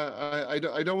interrupt. I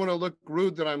don't want to look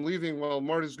rude that I'm leaving while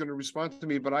Marta's going to respond to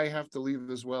me, but I have to leave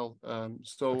as well.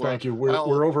 Thank you.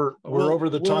 We're over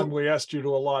the time we asked you to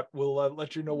allot. We'll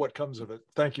let you know what comes of it.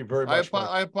 Thank you very much.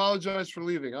 I apologize for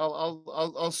leaving.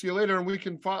 I'll see you later, and we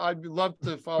can. I'd love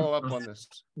to follow up on this.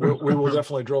 We will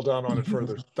definitely drill down on it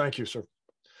further. Thank you, sir.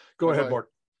 Go ahead, Mark.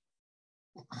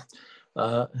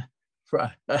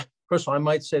 First of all, I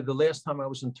might say the last time I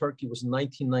was in Turkey was in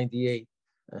 1998,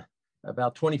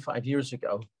 about 25 years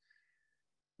ago.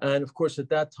 And of course, at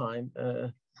that time,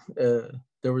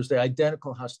 there was the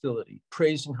identical hostility,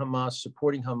 praising Hamas,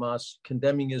 supporting Hamas,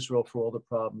 condemning Israel for all the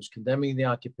problems, condemning the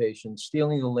occupation,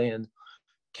 stealing the land,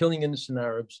 killing innocent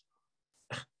Arabs.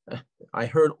 I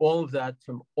heard all of that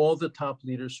from all the top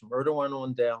leaders from Erdogan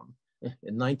on down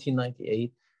in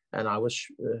 1998, and I was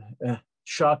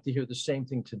shocked to hear the same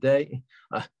thing today.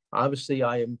 Obviously,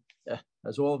 I am,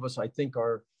 as all of us, I think,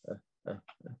 are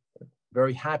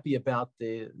very happy about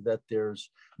that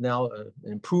there's now an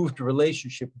improved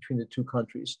relationship between the two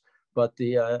countries, but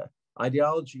the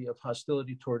ideology of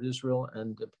hostility toward Israel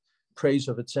and the praise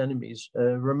of its enemies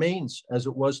remains as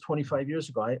it was 25 years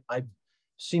ago. I've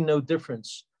seen no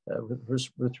difference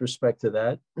with respect to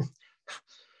that.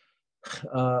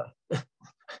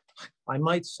 I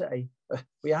might say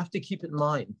we have to keep in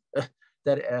mind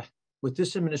that with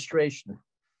this administration,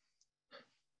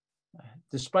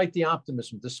 despite the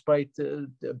optimism, despite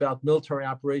about military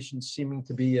operations seeming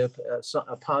to be a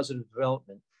positive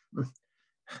development,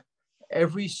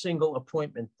 every single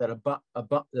appointment that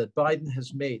that Biden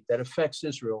has made that affects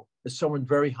Israel is someone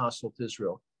very hostile to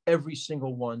Israel. Every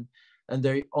single one. And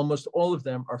they almost all of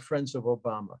them are friends of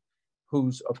Obama,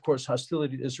 whose, of course,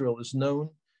 hostility to Israel is known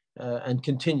and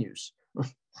continues.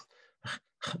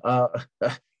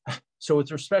 So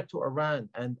with respect to Iran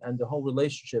and the whole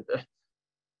relationship,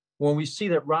 when we see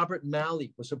that Robert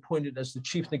Malley was appointed as the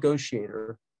chief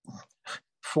negotiator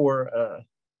for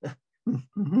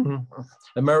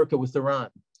America with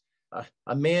Iran,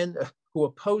 a man who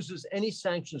opposes any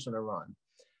sanctions on Iran,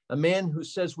 a man who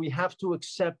says we have to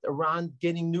accept Iran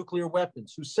getting nuclear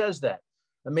weapons, who says that,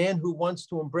 a man who wants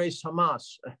to embrace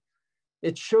Hamas.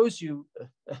 It shows you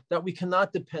that we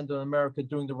cannot depend on America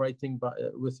doing the right thing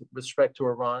with respect to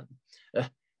Iran,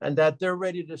 and that they're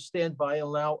ready to stand by and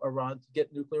allow Iran to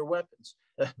get nuclear weapons.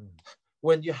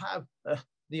 When you have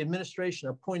the administration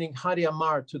appointing Hadi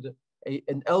Amar to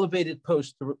an elevated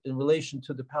post in relation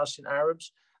to the Palestinian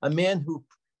Arabs, a man who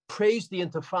praised the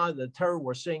Intifada, the terror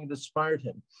war, saying it inspired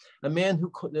him, a man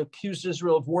who accused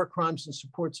Israel of war crimes and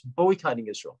supports boycotting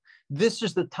Israel. This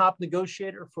is the top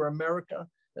negotiator for America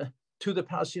to the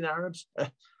Palestinian Arabs.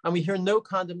 And we hear no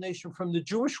condemnation from the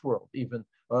Jewish world even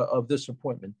of this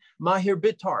appointment. Mahir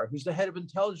Bitar, who's the head of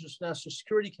intelligence National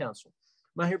Security Council.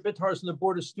 Mahir Bitar is on the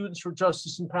board of Students for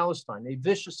Justice in Palestine, a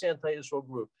vicious anti-Israel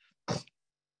group.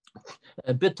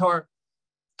 Bitar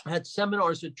had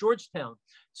seminars at Georgetown,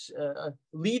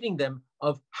 leading them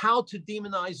of how to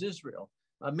demonize Israel.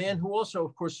 A man who also,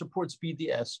 of course, supports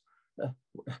BDS.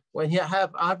 When you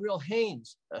have Avril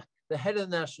Haines, the head of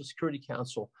the National Security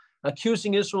Council,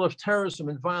 accusing Israel of terrorism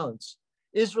and violence,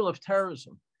 Israel of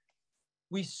terrorism,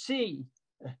 we see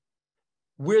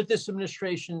where this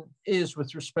administration is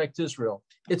with respect to Israel.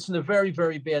 It's in a very,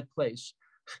 very bad place.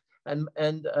 And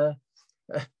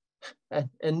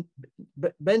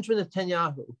Benjamin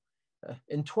Netanyahu,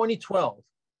 in 2012,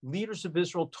 leaders of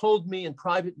Israel told me in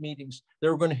private meetings they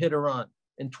were going to hit Iran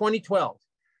in 2012,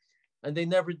 and they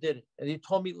never did it. And he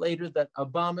told me later that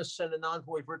Obama sent an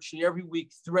envoy virtually every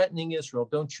week threatening Israel,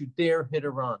 don't you dare hit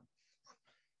Iran.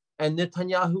 And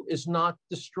Netanyahu is not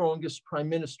the strongest prime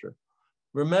minister.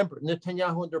 Remember,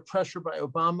 Netanyahu, under pressure by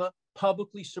Obama,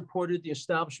 publicly supported the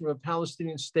establishment of a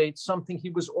Palestinian state, something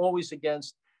he was always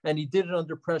against, and he did it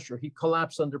under pressure. He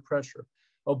collapsed under pressure.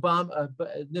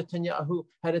 Netanyahu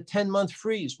had a 10-month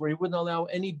freeze where he wouldn't allow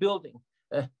any building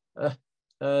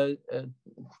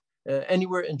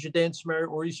anywhere in Judea and Samaria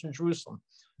or Eastern Jerusalem.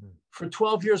 For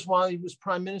 12 years while he was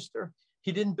prime minister,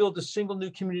 he didn't build a single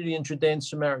new community in Judea and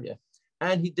Samaria.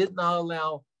 And he did not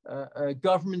allow a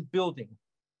government building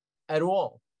at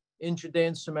all in Judea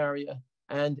and Samaria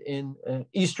and in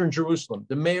Eastern Jerusalem.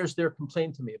 The mayors there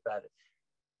complained to me about it.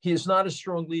 He is not a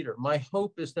strong leader. My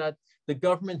hope is that the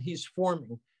government he's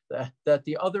forming, that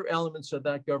the other elements of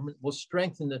that government will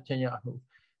strengthen Netanyahu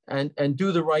and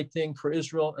do the right thing for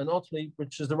Israel and ultimately,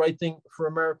 which is the right thing for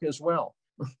America as well.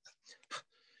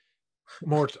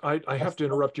 Mort, I have to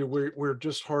interrupt you. We're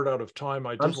just hard out of time.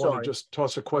 I did want to just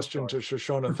toss a question to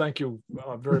Shoshana. Thank you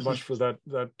very much for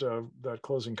that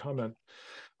closing comment.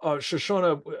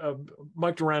 Shoshana,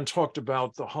 Mike Duran talked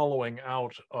about the hollowing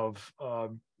out of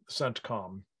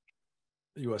CENTCOM,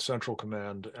 U.S. Central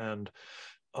Command, and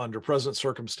under present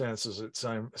circumstances, it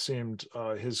seemed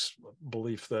his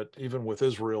belief that even with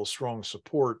Israel's strong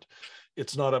support,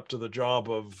 it's not up to the job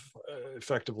of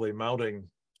effectively mounting,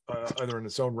 either in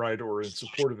its own right or in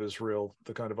support of Israel,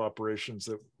 the kind of operations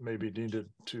that may be needed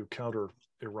to counter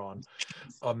Iran.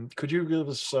 Could you give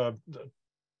us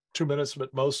 2 minutes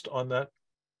at most on that?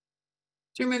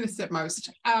 2 minutes at most.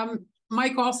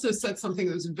 Mike also said something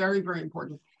that was very, very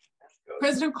important.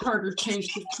 President Carter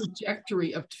changed the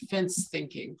trajectory of defense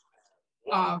thinking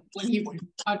when he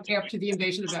after the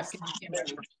invasion of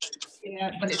Afghanistan.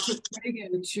 But it took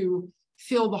Reagan to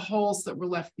fill the holes that were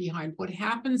left behind. What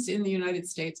happens in the United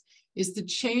States is the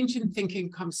change in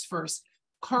thinking comes first.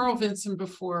 Carl Vinson,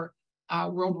 before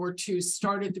World War II,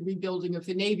 started the rebuilding of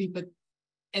the Navy,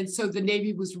 and so the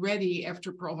Navy was ready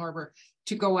after Pearl Harbor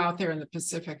to go out there in the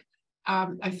Pacific.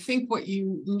 I think what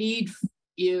you need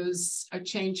is a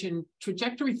change in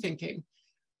trajectory thinking.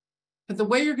 But the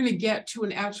way you're going to get to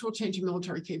an actual change in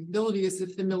military capability is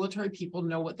if the military people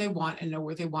know what they want and know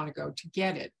where they want to go to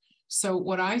get it. So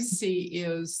what I see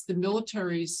is the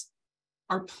militaries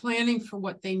are planning for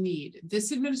what they need.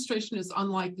 This administration is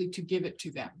unlikely to give it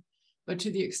to them. But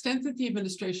to the extent that the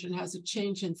administration has a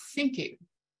change in thinking,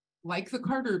 like the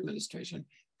Carter administration,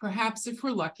 perhaps if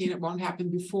we're lucky, and it won't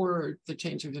happen before the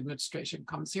change of administration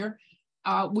comes here,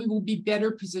 we will be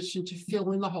better positioned to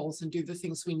fill in the holes and do the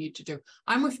things we need to do.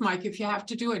 I'm with Mike. If you have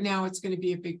to do it now, it's going to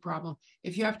be a big problem.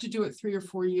 If you have to do it 3 or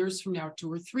 4 years from now,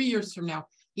 2 or 3 years from now,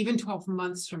 even 12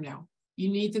 months from now, you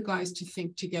need the guys to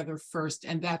think together first,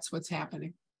 and that's what's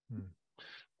happening.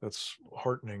 That's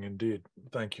heartening indeed.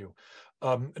 Thank you.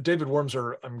 David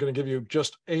Wormser, I'm going to give you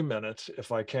just a minute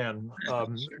if I can.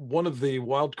 One of the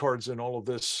wild cards in all of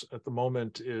this at the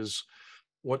moment is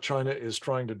what China is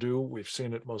trying to do. We've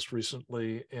seen it most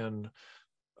recently in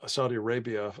Saudi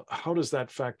Arabia. How does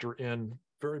that factor in,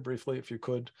 very briefly, if you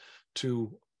could,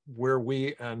 to where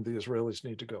we and the Israelis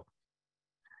need to go?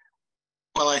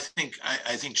 Well, I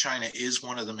think China is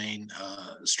one of the main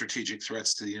strategic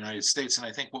threats to the United States, and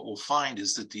I think what we'll find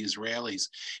is that the Israelis,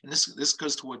 and this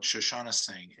goes to what Shoshana's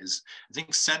saying, is I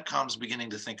think CENTCOM's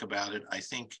beginning to think about it. I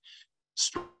think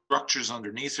structures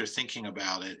underneath are thinking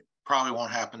about it. Probably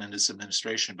won't happen in this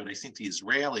administration, but I think the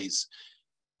Israelis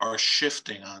are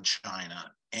shifting on China,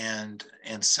 and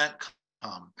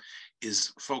CENTCOM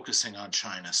is focusing on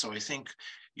China. So I think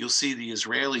you'll see the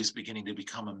Israelis beginning to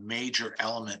become a major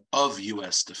element of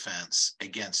U.S. defense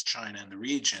against China in the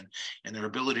region, and their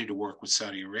ability to work with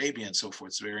Saudi Arabia and so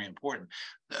forth is very important.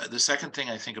 The second thing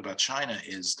I think about China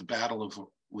is the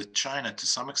battle with China to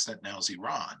some extent now is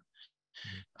Iran.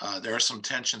 There are some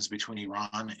tensions between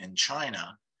Iran and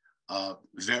China,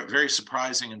 very, very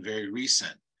surprising and very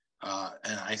recent.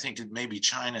 And I think that maybe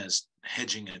China is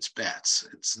hedging its bets.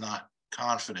 It's not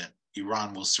confident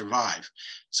Iran will survive.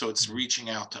 So it's reaching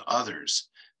out to others.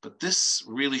 But this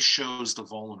really shows the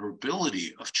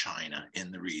vulnerability of China in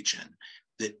the region,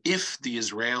 that if the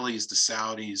Israelis, the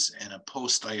Saudis, and a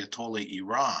post-Ayatollah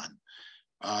Iran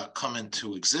come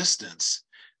into existence,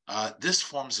 this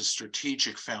forms a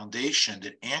strategic foundation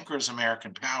that anchors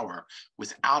American power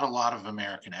without a lot of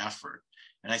American effort.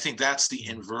 And I think that's the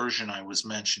inversion I was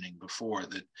mentioning before,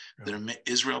 that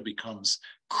Israel becomes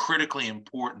critically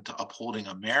important to upholding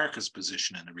America's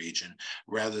position in the region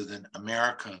rather than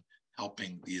America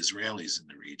helping the Israelis in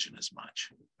the region as much.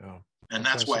 And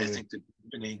that's why I think the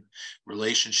deepening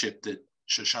relationship that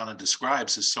Shoshana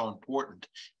describes is so important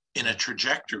in a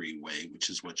trajectory way, which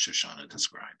is what Shoshana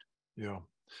described. Yeah.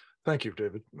 Thank you,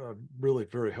 David. Really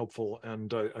very helpful.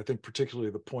 And I think particularly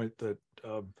the point that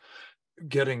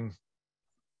getting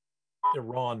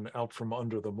Iran out from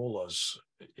under the mullahs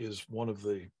is one of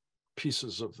the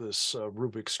pieces of this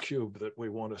Rubik's Cube that we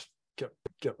want to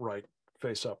get right,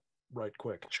 face up right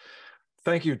quick.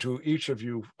 Thank you to each of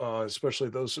you, especially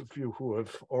those of you who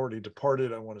have already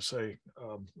departed. I want to say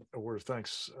a word of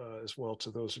thanks as well to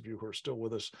those of you who are still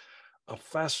with us. A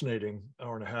fascinating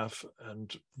hour and a half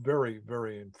and very,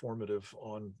 very informative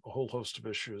on a whole host of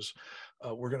issues.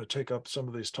 We're going to take up some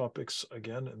of these topics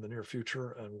again in the near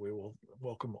future, and we will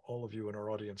welcome all of you in our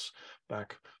audience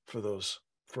back for those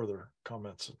further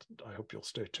comments. And I hope you'll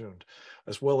stay tuned,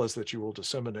 as well as that you will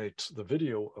disseminate the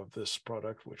video of this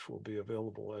product, which will be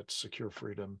available at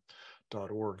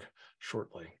securefreedom.org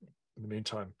shortly. In the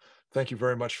meantime, Thank you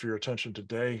very much for your attention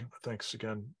today. Thanks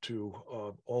again to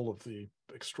all of the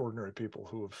extraordinary people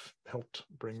who have helped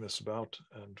bring this about,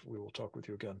 and we will talk with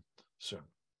you again soon.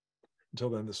 Until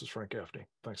then, this is Frank Gaffney.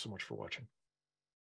 Thanks so much for watching.